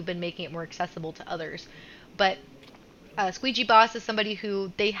recently we've been making it more accessible to others. But squeegee boss is somebody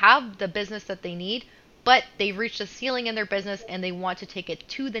who they have the business that they need, but they've reached a ceiling in their business and they want to take it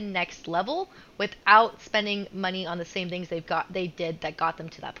to the next level without spending money on the same things they did that got them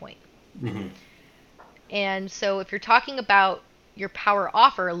to that point. Hmm. And so if you're talking about your power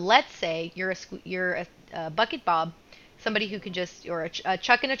offer, let's say a bucket bob, somebody who can just, or a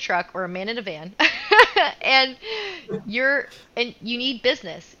chuck in a truck or a man in a van, and you need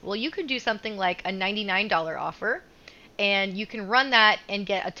business. Well, you can do something like a $99 offer, and you can run that and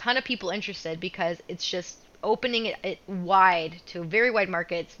get a ton of people interested because it's just opening it wide to a very wide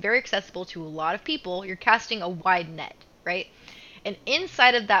market. It's very accessible to a lot of people. You're casting a wide net, right? And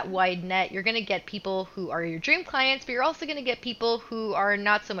inside of that wide net, you're going to get people who are your dream clients, but you're also going to get people who are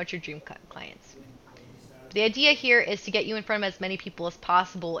not so much your dream clients. The idea here is to get you in front of as many people as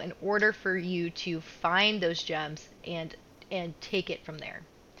possible in order for you to find those gems and take it from there.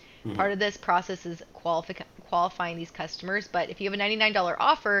 Hmm. Part of this process is qualifying these customers, but if you have a $99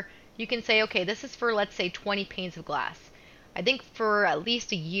 offer, you can say, okay, this is for, let's say, 20 panes of glass. I think for at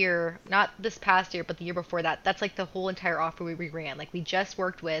least a year, not this past year, but the year before that, that's like the whole entire offer we ran. Like, we just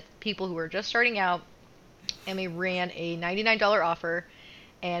worked with people who were just starting out, and we ran a $99 offer,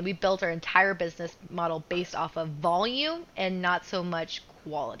 and we built our entire business model based off of volume and not so much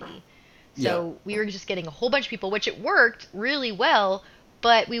quality. Yeah. So we were just getting a whole bunch of people, which it worked really well,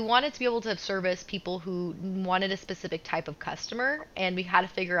 but we wanted to be able to service people who wanted a specific type of customer, and we had to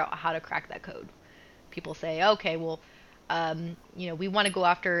figure out how to crack that code. People say, okay, well, we want to go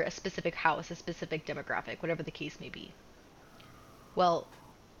after a specific house, a specific demographic, whatever the case may be. Well,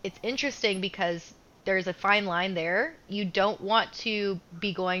 it's interesting because there's a fine line there. You don't want to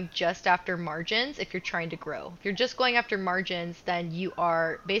be going just after margins if you're trying to grow. If you're just going after margins, then you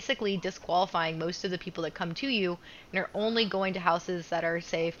are basically disqualifying most of the people that come to you and are only going to houses that are,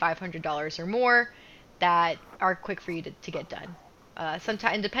 say, $500 or more, that are quick for you to get done.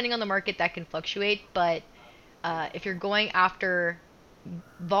 Sometimes, depending on the market, that can fluctuate, but if you're going after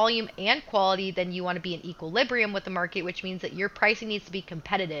volume and quality, then you want to be in equilibrium with the market, which means that your pricing needs to be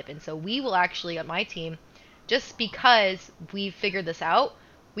competitive. And so we will actually, on my team, just because we figured this out,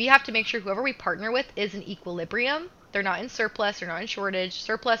 we have to make sure whoever we partner with is in equilibrium. They're not in surplus, they're not in shortage.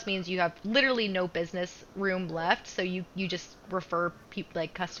 Surplus means you have literally no business room left, so you just refer people,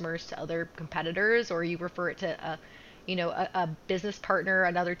 like customers, to other competitors, or you refer it to a business partner,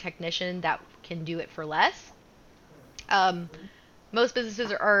 another technician that can do it for less. Um, Most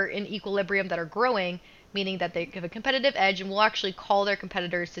businesses are in equilibrium that are growing, meaning that they have a competitive edge, and we'll actually call their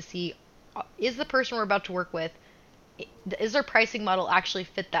competitors to see, is the person we're about to work with, is their pricing model actually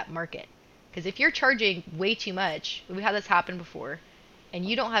fit that market? Because if you're charging way too much, we had this happen before, and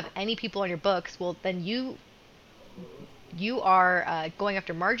you don't have any people on your books, well, then you are going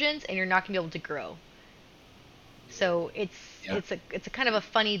after margins, and you're not going to be able to grow. So Yeah. it's a kind of a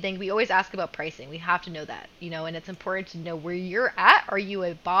funny thing. We always ask about pricing. We have to know that, and it's important to know where you're at. Are you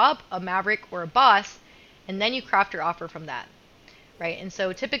a Bob, a Maverick, or a Boss? And then you craft your offer from that, right? And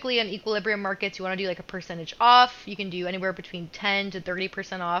so typically in equilibrium markets, you want to do like a percentage off. You can do anywhere between 10 to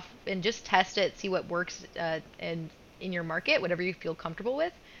 30% off, and just test it, see what works in your market, whatever you feel comfortable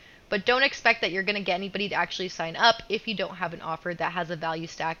with. But don't expect that you're going to get anybody to actually sign up if you don't have an offer that has a value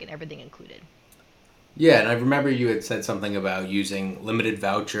stack and everything included. Yeah, and I remember you had said something about using limited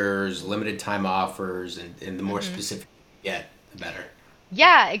vouchers, limited time offers, and the more Hmm. specific you get, the better.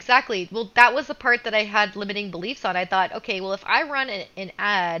 Yeah, exactly. Well, that was the part that I had limiting beliefs on. I thought, okay, well, if I run an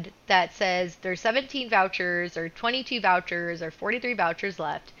ad that says there's 17 vouchers or 22 vouchers or 43 vouchers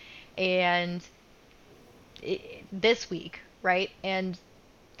left, and this week, right? And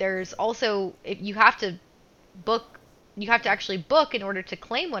there's also, if you have to book, you have to actually book in order to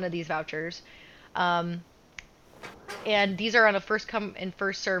claim one of these vouchers. Um, and these are on a first come and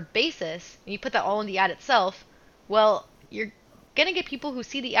first serve basis, and you put that all in the ad itself, well, you're gonna get people who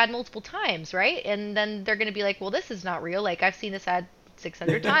see the ad multiple times, right? And then they're gonna be like, well, this is not real. Like, I've seen this ad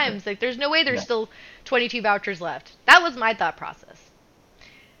 600 times. Like, there's no way there's Yeah. still 22 vouchers left. That was my thought process.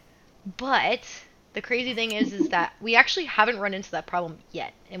 But the crazy thing is that we actually haven't run into that problem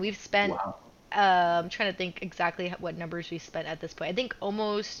yet, and we've spent Wow. I'm trying to think exactly what numbers we spent at this point. I think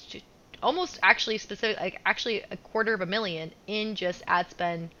almost actually specific, like actually a quarter of a million in just ad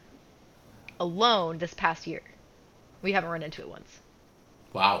spend alone this past year. We haven't run into it once.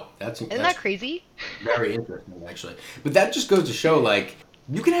 Wow, Isn't that's that crazy? very interesting, actually. But that just goes to show, like,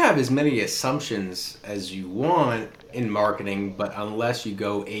 you can have as many assumptions as you want in marketing, but unless you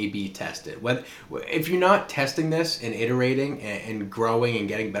go A/B test it, if you're not testing this and iterating and growing and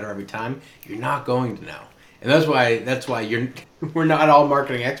getting better every time, you're not going to know. And that's why you're we're not all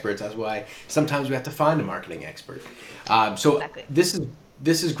marketing experts. That's why sometimes we have to find a marketing expert. So Exactly.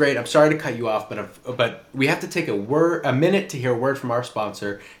 this is great. I'm sorry to cut you off, but we have to take a minute to hear a word from our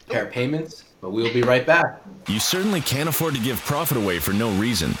sponsor, Oh, Pair Payments. But we'll be right back. You certainly can't afford to give profit away for no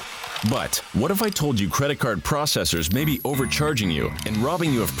reason. But what if I told you credit card processors may be overcharging you and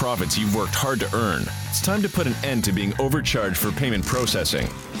robbing you of profits you've worked hard to earn? It's time to put an end to being overcharged for payment processing.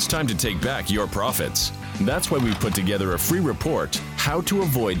 It's time to take back your profits. That's why we put together a free report, How to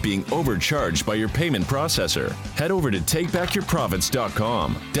Avoid Being Overcharged by Your Payment Processor. Head over to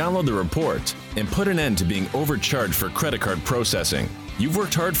takebackyourprofits.com, download the report, and put an end to being overcharged for credit card processing. You've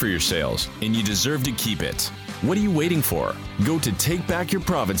worked hard for your sales, and you deserve to keep it. What are you waiting for? Go to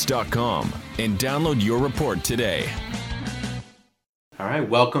takebackyourprofits.com and download your report today. All right,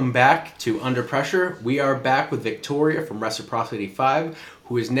 welcome back to Under Pressure. We are back with Victoria from Reciprocity 5,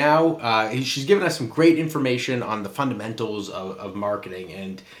 who is now, she's given us some great information on the fundamentals of marketing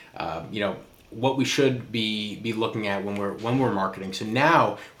and, what we should be looking at when we're marketing. So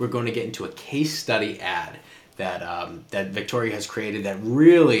now we're going to get into a case study ad that Victoria has created that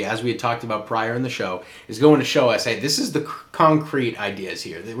really, as we had talked about prior in the show, is going to show us, hey, this is the concrete ideas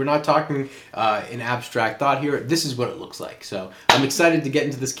here. We're not talking in abstract thought here. This is what it looks like. So I'm excited to get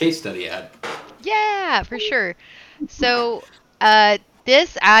into this case study ad. yeah, for sure. So,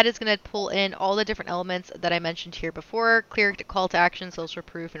 this ad is going to pull in all the different elements that I mentioned here before: clear call to action, social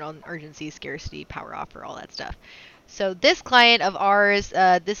proof, and on urgency, scarcity, power offer, all that stuff. So this client of ours,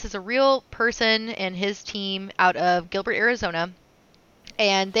 this is a real person and his team out of Gilbert, Arizona.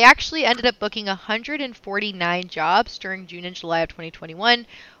 And they actually ended up booking 149 jobs during June and July of 2021,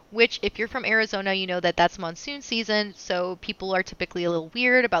 which, if you're from Arizona, you know that that's monsoon season. So people are typically a little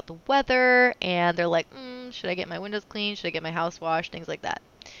weird about the weather, and they're like, should I get my windows cleaned? Should I get my house washed? Things like that.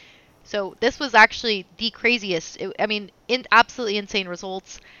 So this was actually the craziest, absolutely insane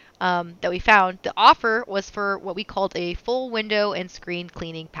results that we found. The offer was for what we called a full window and screen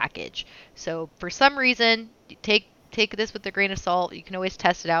cleaning package. So for some reason, take this with a grain of salt. You can always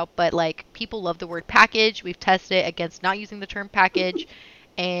test it out, but like, people love the word package. We've tested it against not using the term package,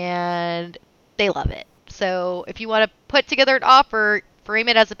 and they love it. So if you want to put together an offer, frame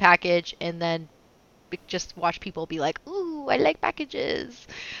it as a package, and then just watch people be like, "Ooh, I like packages."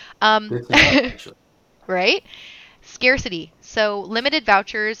 Um, This is actually. right? Scarcity. So limited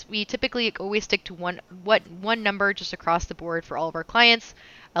vouchers. We typically always stick to one number just across the board for all of our clients.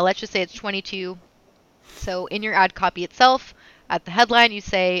 Let's just say it's 22. So in your ad copy itself, at the headline, you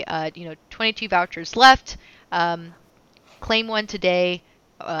say, 22 vouchers left. Claim one today.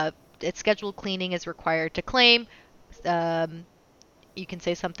 Its scheduled cleaning is required to claim. Um, you can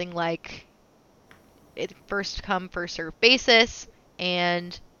say something like, it first come first serve basis,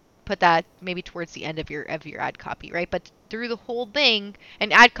 and put that maybe towards the end of your ad copy, right? But through the whole thing,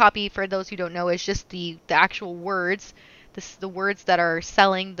 an ad copy, for those who don't know, is just the actual words, the words that are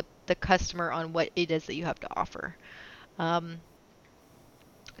selling the customer on what it is that you have to offer.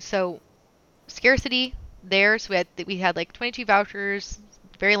 So scarcity there. So we had like 22 vouchers,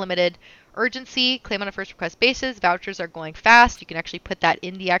 very limited. Urgency, claim on a first request basis. Vouchers are going fast. You can actually put that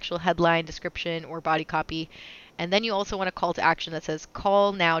in the actual headline, description, or body copy. And then you also want a call to action that says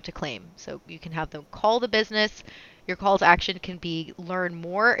call now to claim. So you can have them call the business. Your call to action can be learn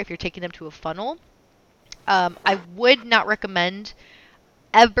more if you're taking them to a funnel. I would not recommend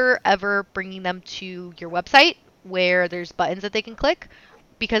ever bringing them to your website where there's buttons that they can click,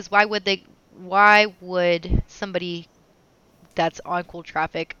 because why would somebody that's on cold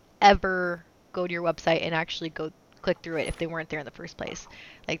traffic ever go to your website and actually go click through it if they weren't there in the first place?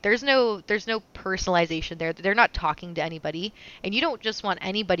 Like, there's no personalization there. They're not talking to anybody, and you don't just want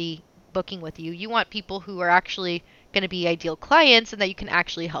anybody booking with you. You want people who are actually going to be ideal clients and that you can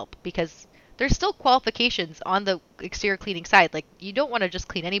actually help, because there's still qualifications on the exterior cleaning side. Like, you don't want to just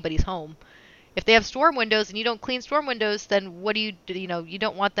clean anybody's home. If they have storm windows and you don't clean storm windows, then what do? You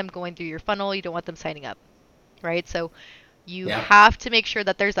don't want them going through your funnel. You don't want them signing up, right? So you Yeah. have to make sure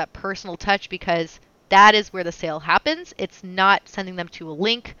that there's that personal touch, because that is where the sale happens. It's not sending them to a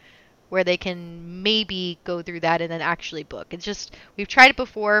link where they can maybe go through that and then actually book. It's just, we've tried it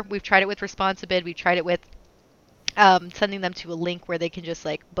before. We've tried it with Responsibid. We've tried it with sending them to a link where they can just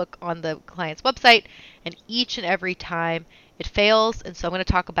like book on the client's website, and each and every time it fails. And so I'm going to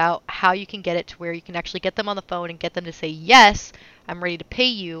talk about how you can get it to where you can actually get them on the phone and get them to say, yes, I'm ready to pay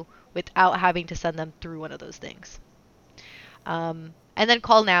you, without having to send them through one of those things. And then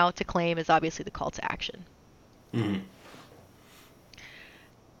call now to claim is obviously the call to action. Mm-hmm.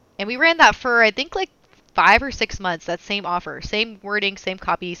 And we ran that for, I think, like 5 or 6 months, that same offer, same wording, same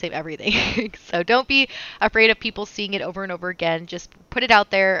copy, same everything. So don't be afraid of people seeing it over and over again. Just put it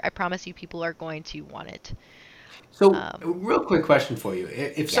out there. I promise you people are going to want it. So, real quick question for you.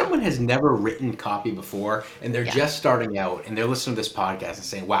 If Yeah. someone has never written copy before and they're Yeah. just starting out and they're listening to this podcast and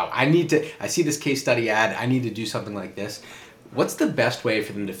saying, wow, I see this case study ad, I need to do something like this. What's the best way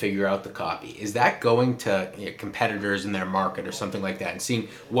for them to figure out the copy? Is that going to competitors in their market or something like that and seeing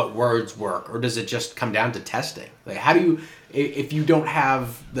what words work? Or does it just come down to testing? Like, how do you, if you don't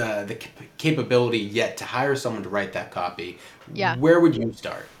have the capability yet to hire someone to write that copy, Yeah. where would you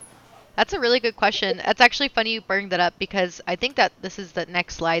start? That's a really good question. It's actually funny you bring that up, because I think that this is the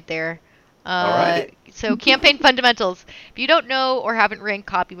next slide there. All right. So campaign fundamentals. If you don't know or haven't written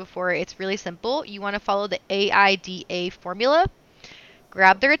copy before, it's really simple. You want to follow the AIDA formula.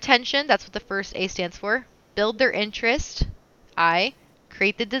 Grab their attention. That's what the first A stands for. Build their interest. I.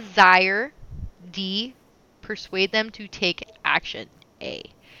 Create the desire. D. Persuade them to take action. A.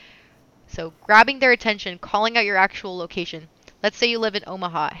 So grabbing their attention, calling out your actual location. Let's say you live in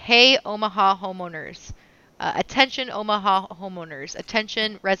Omaha. Hey, Omaha homeowners. Attention, Omaha homeowners.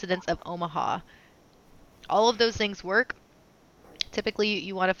 Attention, residents of Omaha. All of those things work. Typically,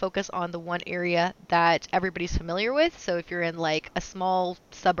 you want to focus on the one area that everybody's familiar with. So if you're in like a small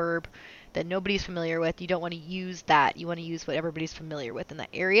suburb that nobody's familiar with, you don't want to use that. You want to use what everybody's familiar with in that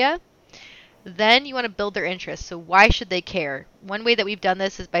area. Then you want to build their interest. So why should they care? One way that we've done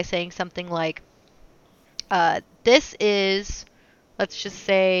this is by saying something like, this is, let's just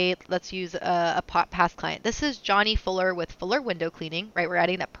say, let's use a past client. This is Johnny Fuller with Fuller Window Cleaning, right? We're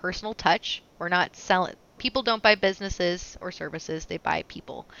adding that personal touch. We're not selling. People don't buy businesses or services, they buy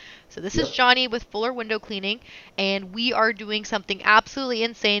people. So this is Johnny with Fuller Window Cleaning, and we are doing something absolutely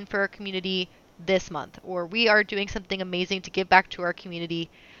insane for our community this month, or we are doing something amazing to give back to our community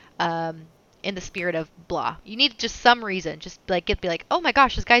in the spirit of blah. You need just some reason, just like be like, oh my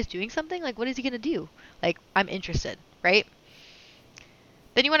gosh, this guy's doing something, like what is he gonna do? Like, I'm interested, right?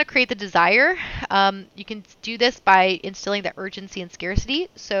 Then you want to create the desire. You can do this by instilling the urgency and scarcity.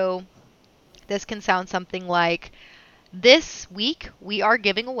 So this can sound something like, this week we are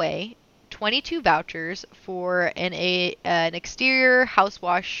giving away 22 vouchers for an exterior house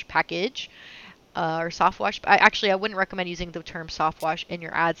wash package or soft wash. Actually, I wouldn't recommend using the term soft wash in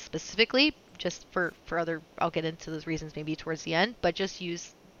your ads specifically, just for other, I'll get into those reasons maybe towards the end, but just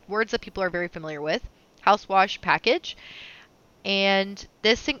use words that people are very familiar with. House wash package. And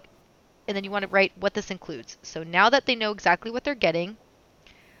this, and then you want to write what this includes. So now that they know exactly what they're getting,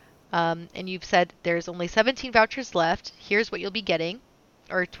 and you've said there's only 17 vouchers left, here's what you'll be getting,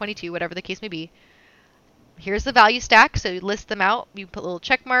 or 22, whatever the case may be. Here's the value stack, so you list them out. You put little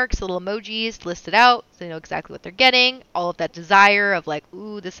check marks, little emojis, list it out, so they know exactly what they're getting. All of that desire of like,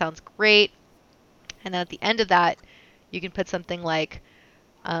 ooh, this sounds great. And then at the end of that, you can put something like,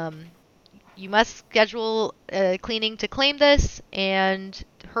 you must schedule cleaning to claim this, and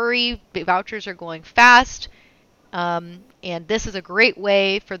hurry, vouchers are going fast. And this is a great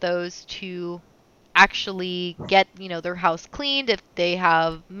way for those to actually get, their house cleaned if they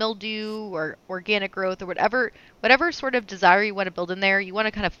have mildew or organic growth or whatever sort of desire you want to build in there. You want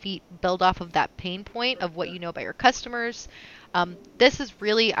to kind of build off of that pain point of what you know about your customers. This is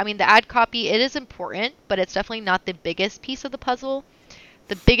really, the ad copy, it is important, but it's definitely not the biggest piece of the puzzle.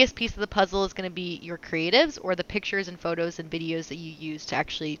 The biggest piece of the puzzle is going to be your creatives, or the pictures and photos and videos that you use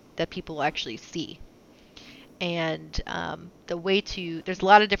that people will actually see. And there's a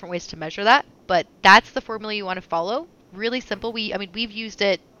lot of different ways to measure that, but that's the formula you want to follow. Really simple. We've used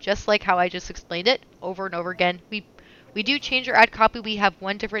it just like how I just explained it over and over again. We do change our ad copy. We have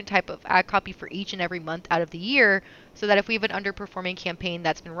one different type of ad copy for each and every month out of the year, so that if we have an underperforming campaign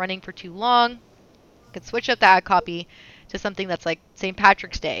that's been running for too long, we could switch up the ad copy to something that's like St.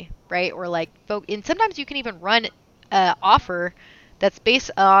 Patrick's Day, right? Or like, and sometimes you can even run an offer that's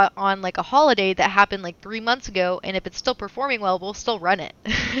based on like a holiday that happened like 3 months ago, and if it's still performing well, we'll still run it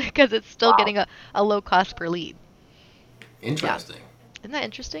because it's still getting a low cost per lead. Interesting. Yeah. Isn't that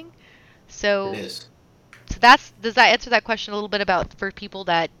interesting? So it is. So does that answer that question a little bit about for people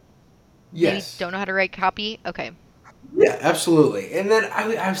that maybe don't know how to write copy? Okay. Yeah, absolutely. And then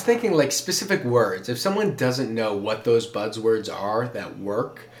I was thinking like specific words. If someone doesn't know what those buzzwords are that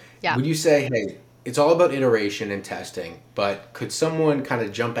work, Yeah. would you say, hey, it's all about iteration and testing, but could someone kind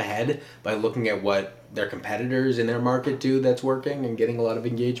of jump ahead by looking at what their competitors in their market do that's working and getting a lot of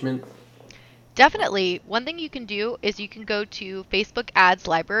engagement? Definitely. One thing you can do is you can go to Facebook Ads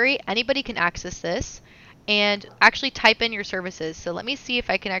Library. Anybody can access this and actually type in your services. So let me see if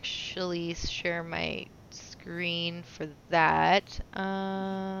I can actually share my screen for that.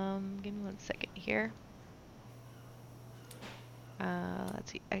 Give me one second here.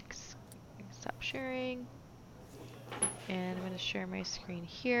 Let's see. Stop sharing. And I'm going to share my screen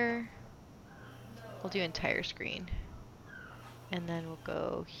here. We'll do entire screen. And then we'll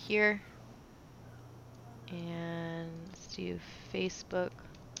go here. And let's do Facebook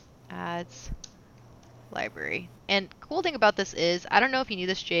Ads Library. And cool thing about this is, I don't know if you knew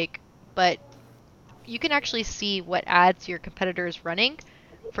this, Jake, but you can actually see what ads your competitor is running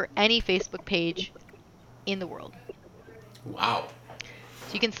for any Facebook page in the world. Wow.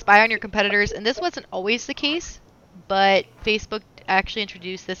 So you can spy on your competitors, and this wasn't always the case, but Facebook actually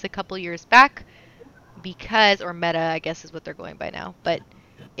introduced this a couple years back because, or Meta, I guess is what they're going by now, but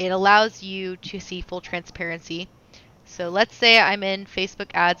it allows you to see full transparency. So let's say I'm in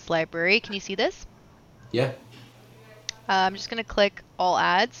Facebook Ads Library. Can you see this? Yeah. I'm just going to click All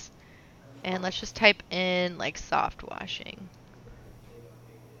Ads, and let's just type in like soft washing.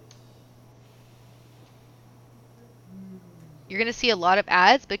 You're going to see a lot of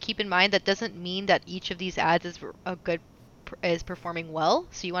ads, but keep in mind that doesn't mean that each of these ads is performing well.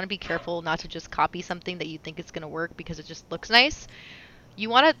 So you want to be careful not to just copy something that you think is going to work because it just looks nice. You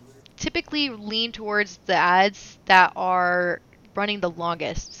want to typically lean towards the ads that are running the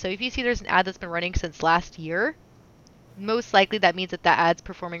longest. So if you see there's an ad that's been running since last year, most likely that means that that ad's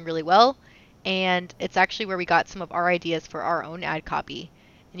performing really well. And it's actually where we got some of our ideas for our own ad copy.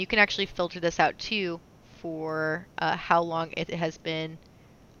 And you can actually filter this out too for how long it has been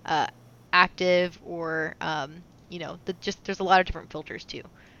uh, active, or just there's a lot of different filters too.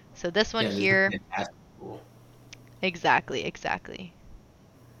 So this one Yeah, this is here, fantastic. Cool. exactly, exactly.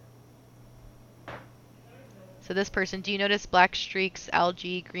 So this person, do you notice black streaks,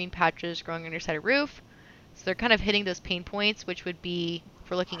 algae, green patches growing on your side of roof? So they're kind of hitting those pain points, which would be,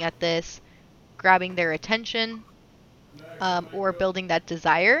 if we're looking at this, grabbing their attention, or building that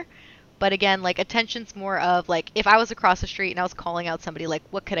desire. But again, like attention's more of like if I was across the street and I was calling out somebody, like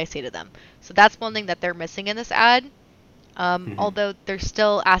what could I say to them? So that's one thing that they're missing in this ad. Hmm. Although they're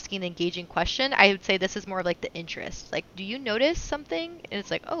still asking an engaging question, I would say this is more of like the interest. Like, do you notice something? And it's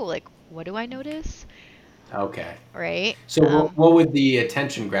like, oh, like what do I notice? Okay. Right? So what would the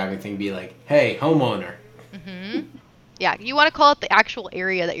attention grabbing thing be like? Hey, homeowner. Mhm. Yeah, you want to call it the actual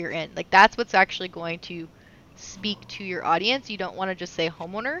area that you're in. Like that's what's actually going to speak to your audience. You don't want to just say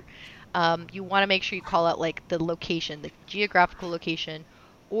homeowner. You want to make sure you call out like the location, the geographical location,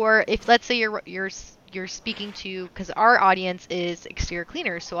 or if let's say you're speaking to, because our audience is exterior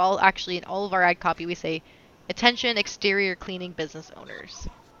cleaners, so I'll actually in all of our ad copy we say, attention exterior cleaning business owners,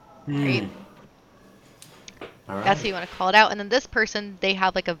 right? Hmm. All That's how right. you want to call it out. And then this person, they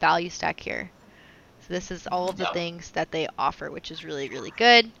have like a value stack here. So this is all of the Yep. things that they offer, which is really, really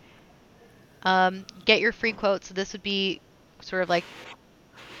good. Get your free quote. So this would be sort of like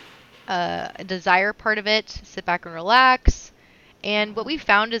a desire part of it. Sit back and relax. And what we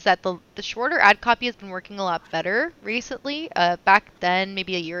found is that the shorter ad copy has been working a lot better recently. Back then,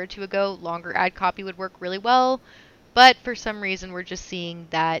 maybe a year or two ago, longer ad copy would work really well. But for some reason, we're just seeing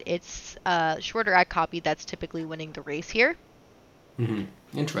that it's shorter ad copy that's typically winning the race here. Hmm.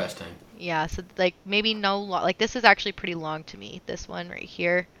 Interesting. Yeah, so like maybe like this is actually pretty long to me. This one right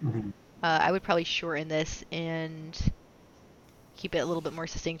here. Hmm. I would probably shorten this and keep it a little bit more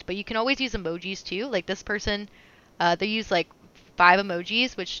succinct. But you can always use emojis too. Like this person, they use like 5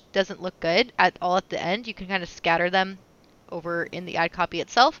 emojis, which doesn't look good at all at the end. You can kind of scatter them over in the ad copy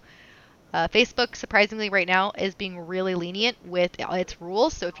itself. Facebook, surprisingly, right now is being really lenient with its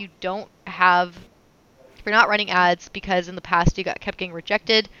rules. So if you're not running ads because in the past you kept getting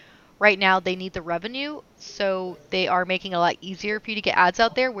rejected, right now they need the revenue, so they are making it a lot easier for you to get ads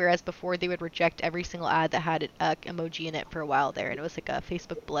out there, whereas before they would reject every single ad that had an emoji in it for a while there, and it was like a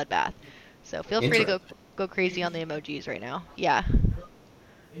Facebook bloodbath. So feel free to go Interesting. go crazy on the emojis right now. Yeah.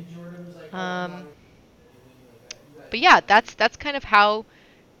 Um, but yeah, that's kind of how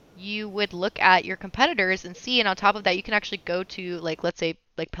you would look at your competitors and see, and on top of that, you can actually go to like let's say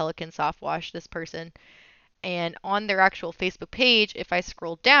like Pelican Softwash, this person, and on their actual Facebook page, if I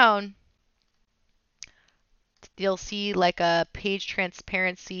scroll down, you'll see like a page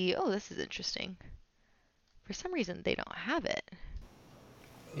transparency. Oh, this is interesting. for some reason they don't have it.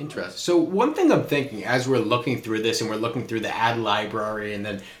 Interesting. So one thing I'm thinking as we're looking through this and we're looking through the ad library and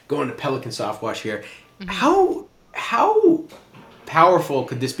then going to Pelican Softwash here, how powerful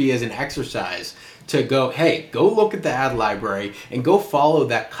could this be as an exercise to go, hey, go look at the ad library and go follow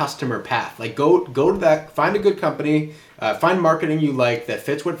that customer path. Like go to that, find a good company, find marketing you like that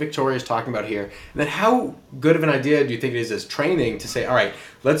fits what Victoria is talking about here. And then how good of an idea do you think it is as training to say, all right,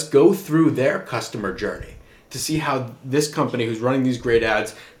 let's go through their customer journey to see how this company who's running these great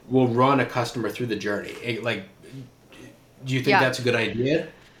ads will run a customer through the journey. Like, do you think that's a good idea?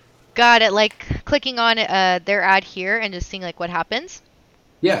 Got it. Like clicking on their ad here and just seeing like what happens.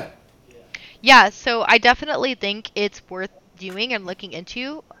 Yeah. Yeah. So I definitely think it's worth doing and looking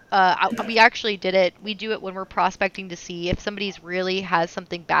into. We actually did it. We do it when we're prospecting to see if somebody's really has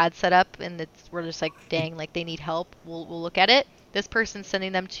something bad set up and we're just like, dang, like they need help. We'll look at it. This person's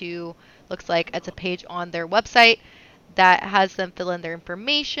sending them to, looks like it's a page on their website that has them fill in their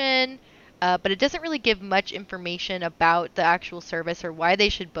information, but it doesn't really give much information about the actual service or why they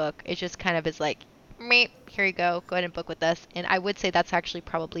should book. It just kind of is like, meh, here you go ahead and book with us. And I would say that's actually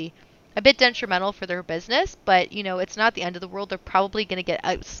probably a bit detrimental for their business, but it's not the end of the world. They're probably going to get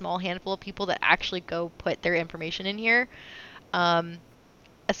a small handful of people that actually go put their information in here,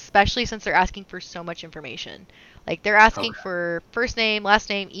 especially since they're asking for so much information. Like they're asking for first name, last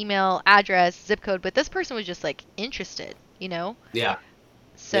name, email, address, zip code, but this person was just like interested, Yeah.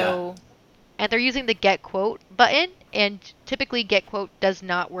 So, and they're using the get quote button, and typically get quote does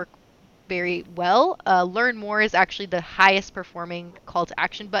not work very well. Learn more is actually the highest performing call to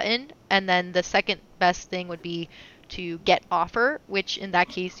action button, and then the second best thing would be to get offer, which in that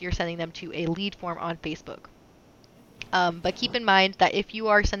case you're sending them to a lead form on Facebook. But keep in mind that if you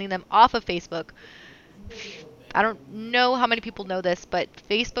are sending them off of Facebook, I don't know how many people know this, but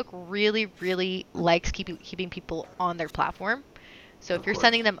Facebook really, really likes keeping people on their platform. So if you're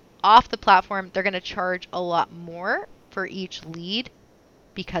sending them off the platform, they're going to charge a lot more for each lead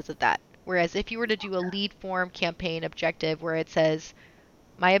because of that. Whereas if you were to do a lead form campaign objective where it says,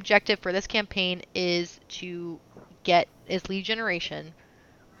 my objective for this campaign is lead generation,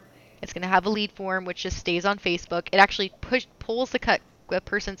 it's going to have a lead form which just stays on Facebook. It actually pulls the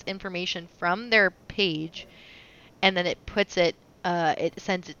person's information from their page, and then it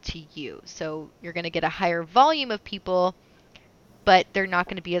sends it to you. So you're going to get a higher volume of people, but they're not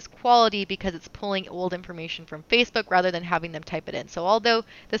going to be as quality because it's pulling old information from Facebook rather than having them type it in. So although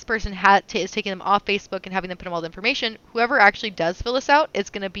this person is taking them off Facebook and having them put in all the information, whoever actually does fill this out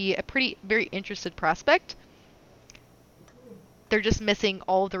is going to be a very interested prospect. They're just missing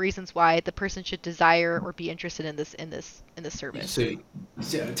all of the reasons why the person should desire or be interested in this service. So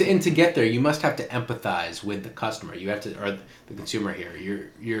to get there, you must have to empathize with the customer. You have to, or the consumer here.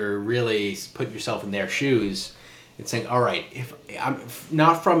 You're really putting yourself in their shoes and saying, all right, if I'm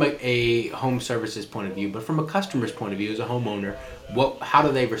not from a home services point of view, but from a customer's point of view as a homeowner, how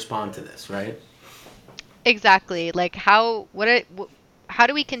do they respond to this, right? Exactly. Like how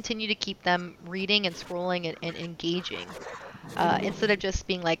do we continue to keep them reading and scrolling and engaging? Instead of just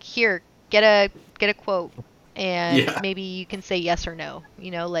being like, here, get a quote, and maybe you can say yes or no.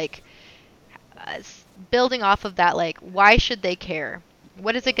 Building off of that, like, why should they care?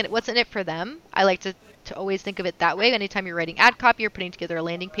 What's in it for them? I like to always think of it that way. Anytime you're writing ad copy or putting together a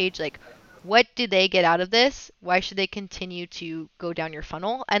landing page, like, what do they get out of this? Why should they continue to go down your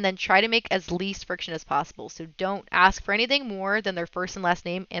funnel? And then try to make as least friction as possible. So don't ask for anything more than their first and last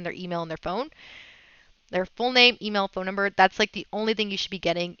name and their email and their phone. Their full name, email, phone number, that's like the only thing you should be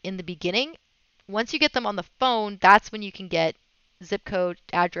getting in the beginning. Once you get them on the phone, that's when you can get zip code,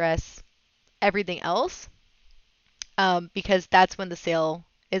 address, everything else. Because that's when the sale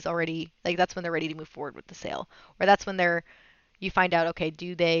is already, like, that's when they're ready to move forward with the sale. Or that's when you find out, okay,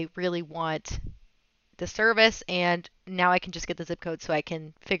 do they really want the service? And now I can just get the zip code so I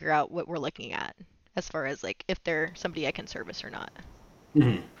can figure out what we're looking at as far as like if they're somebody I can service or not.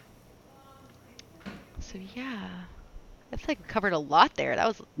 Mm-hmm. So yeah, that's like covered a lot there. That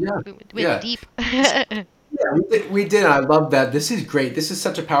was we went deep. Yeah, we did. I love that. This is great. This is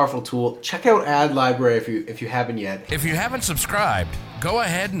such a powerful tool. Check out Ad Library if you haven't yet. If you haven't subscribed, go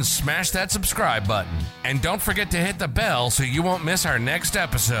ahead and smash that subscribe button. And don't forget to hit the bell so you won't miss our next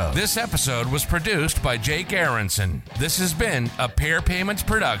episode. This episode was produced by Jake Aronson. This has been a Pair Payments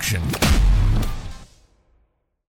production.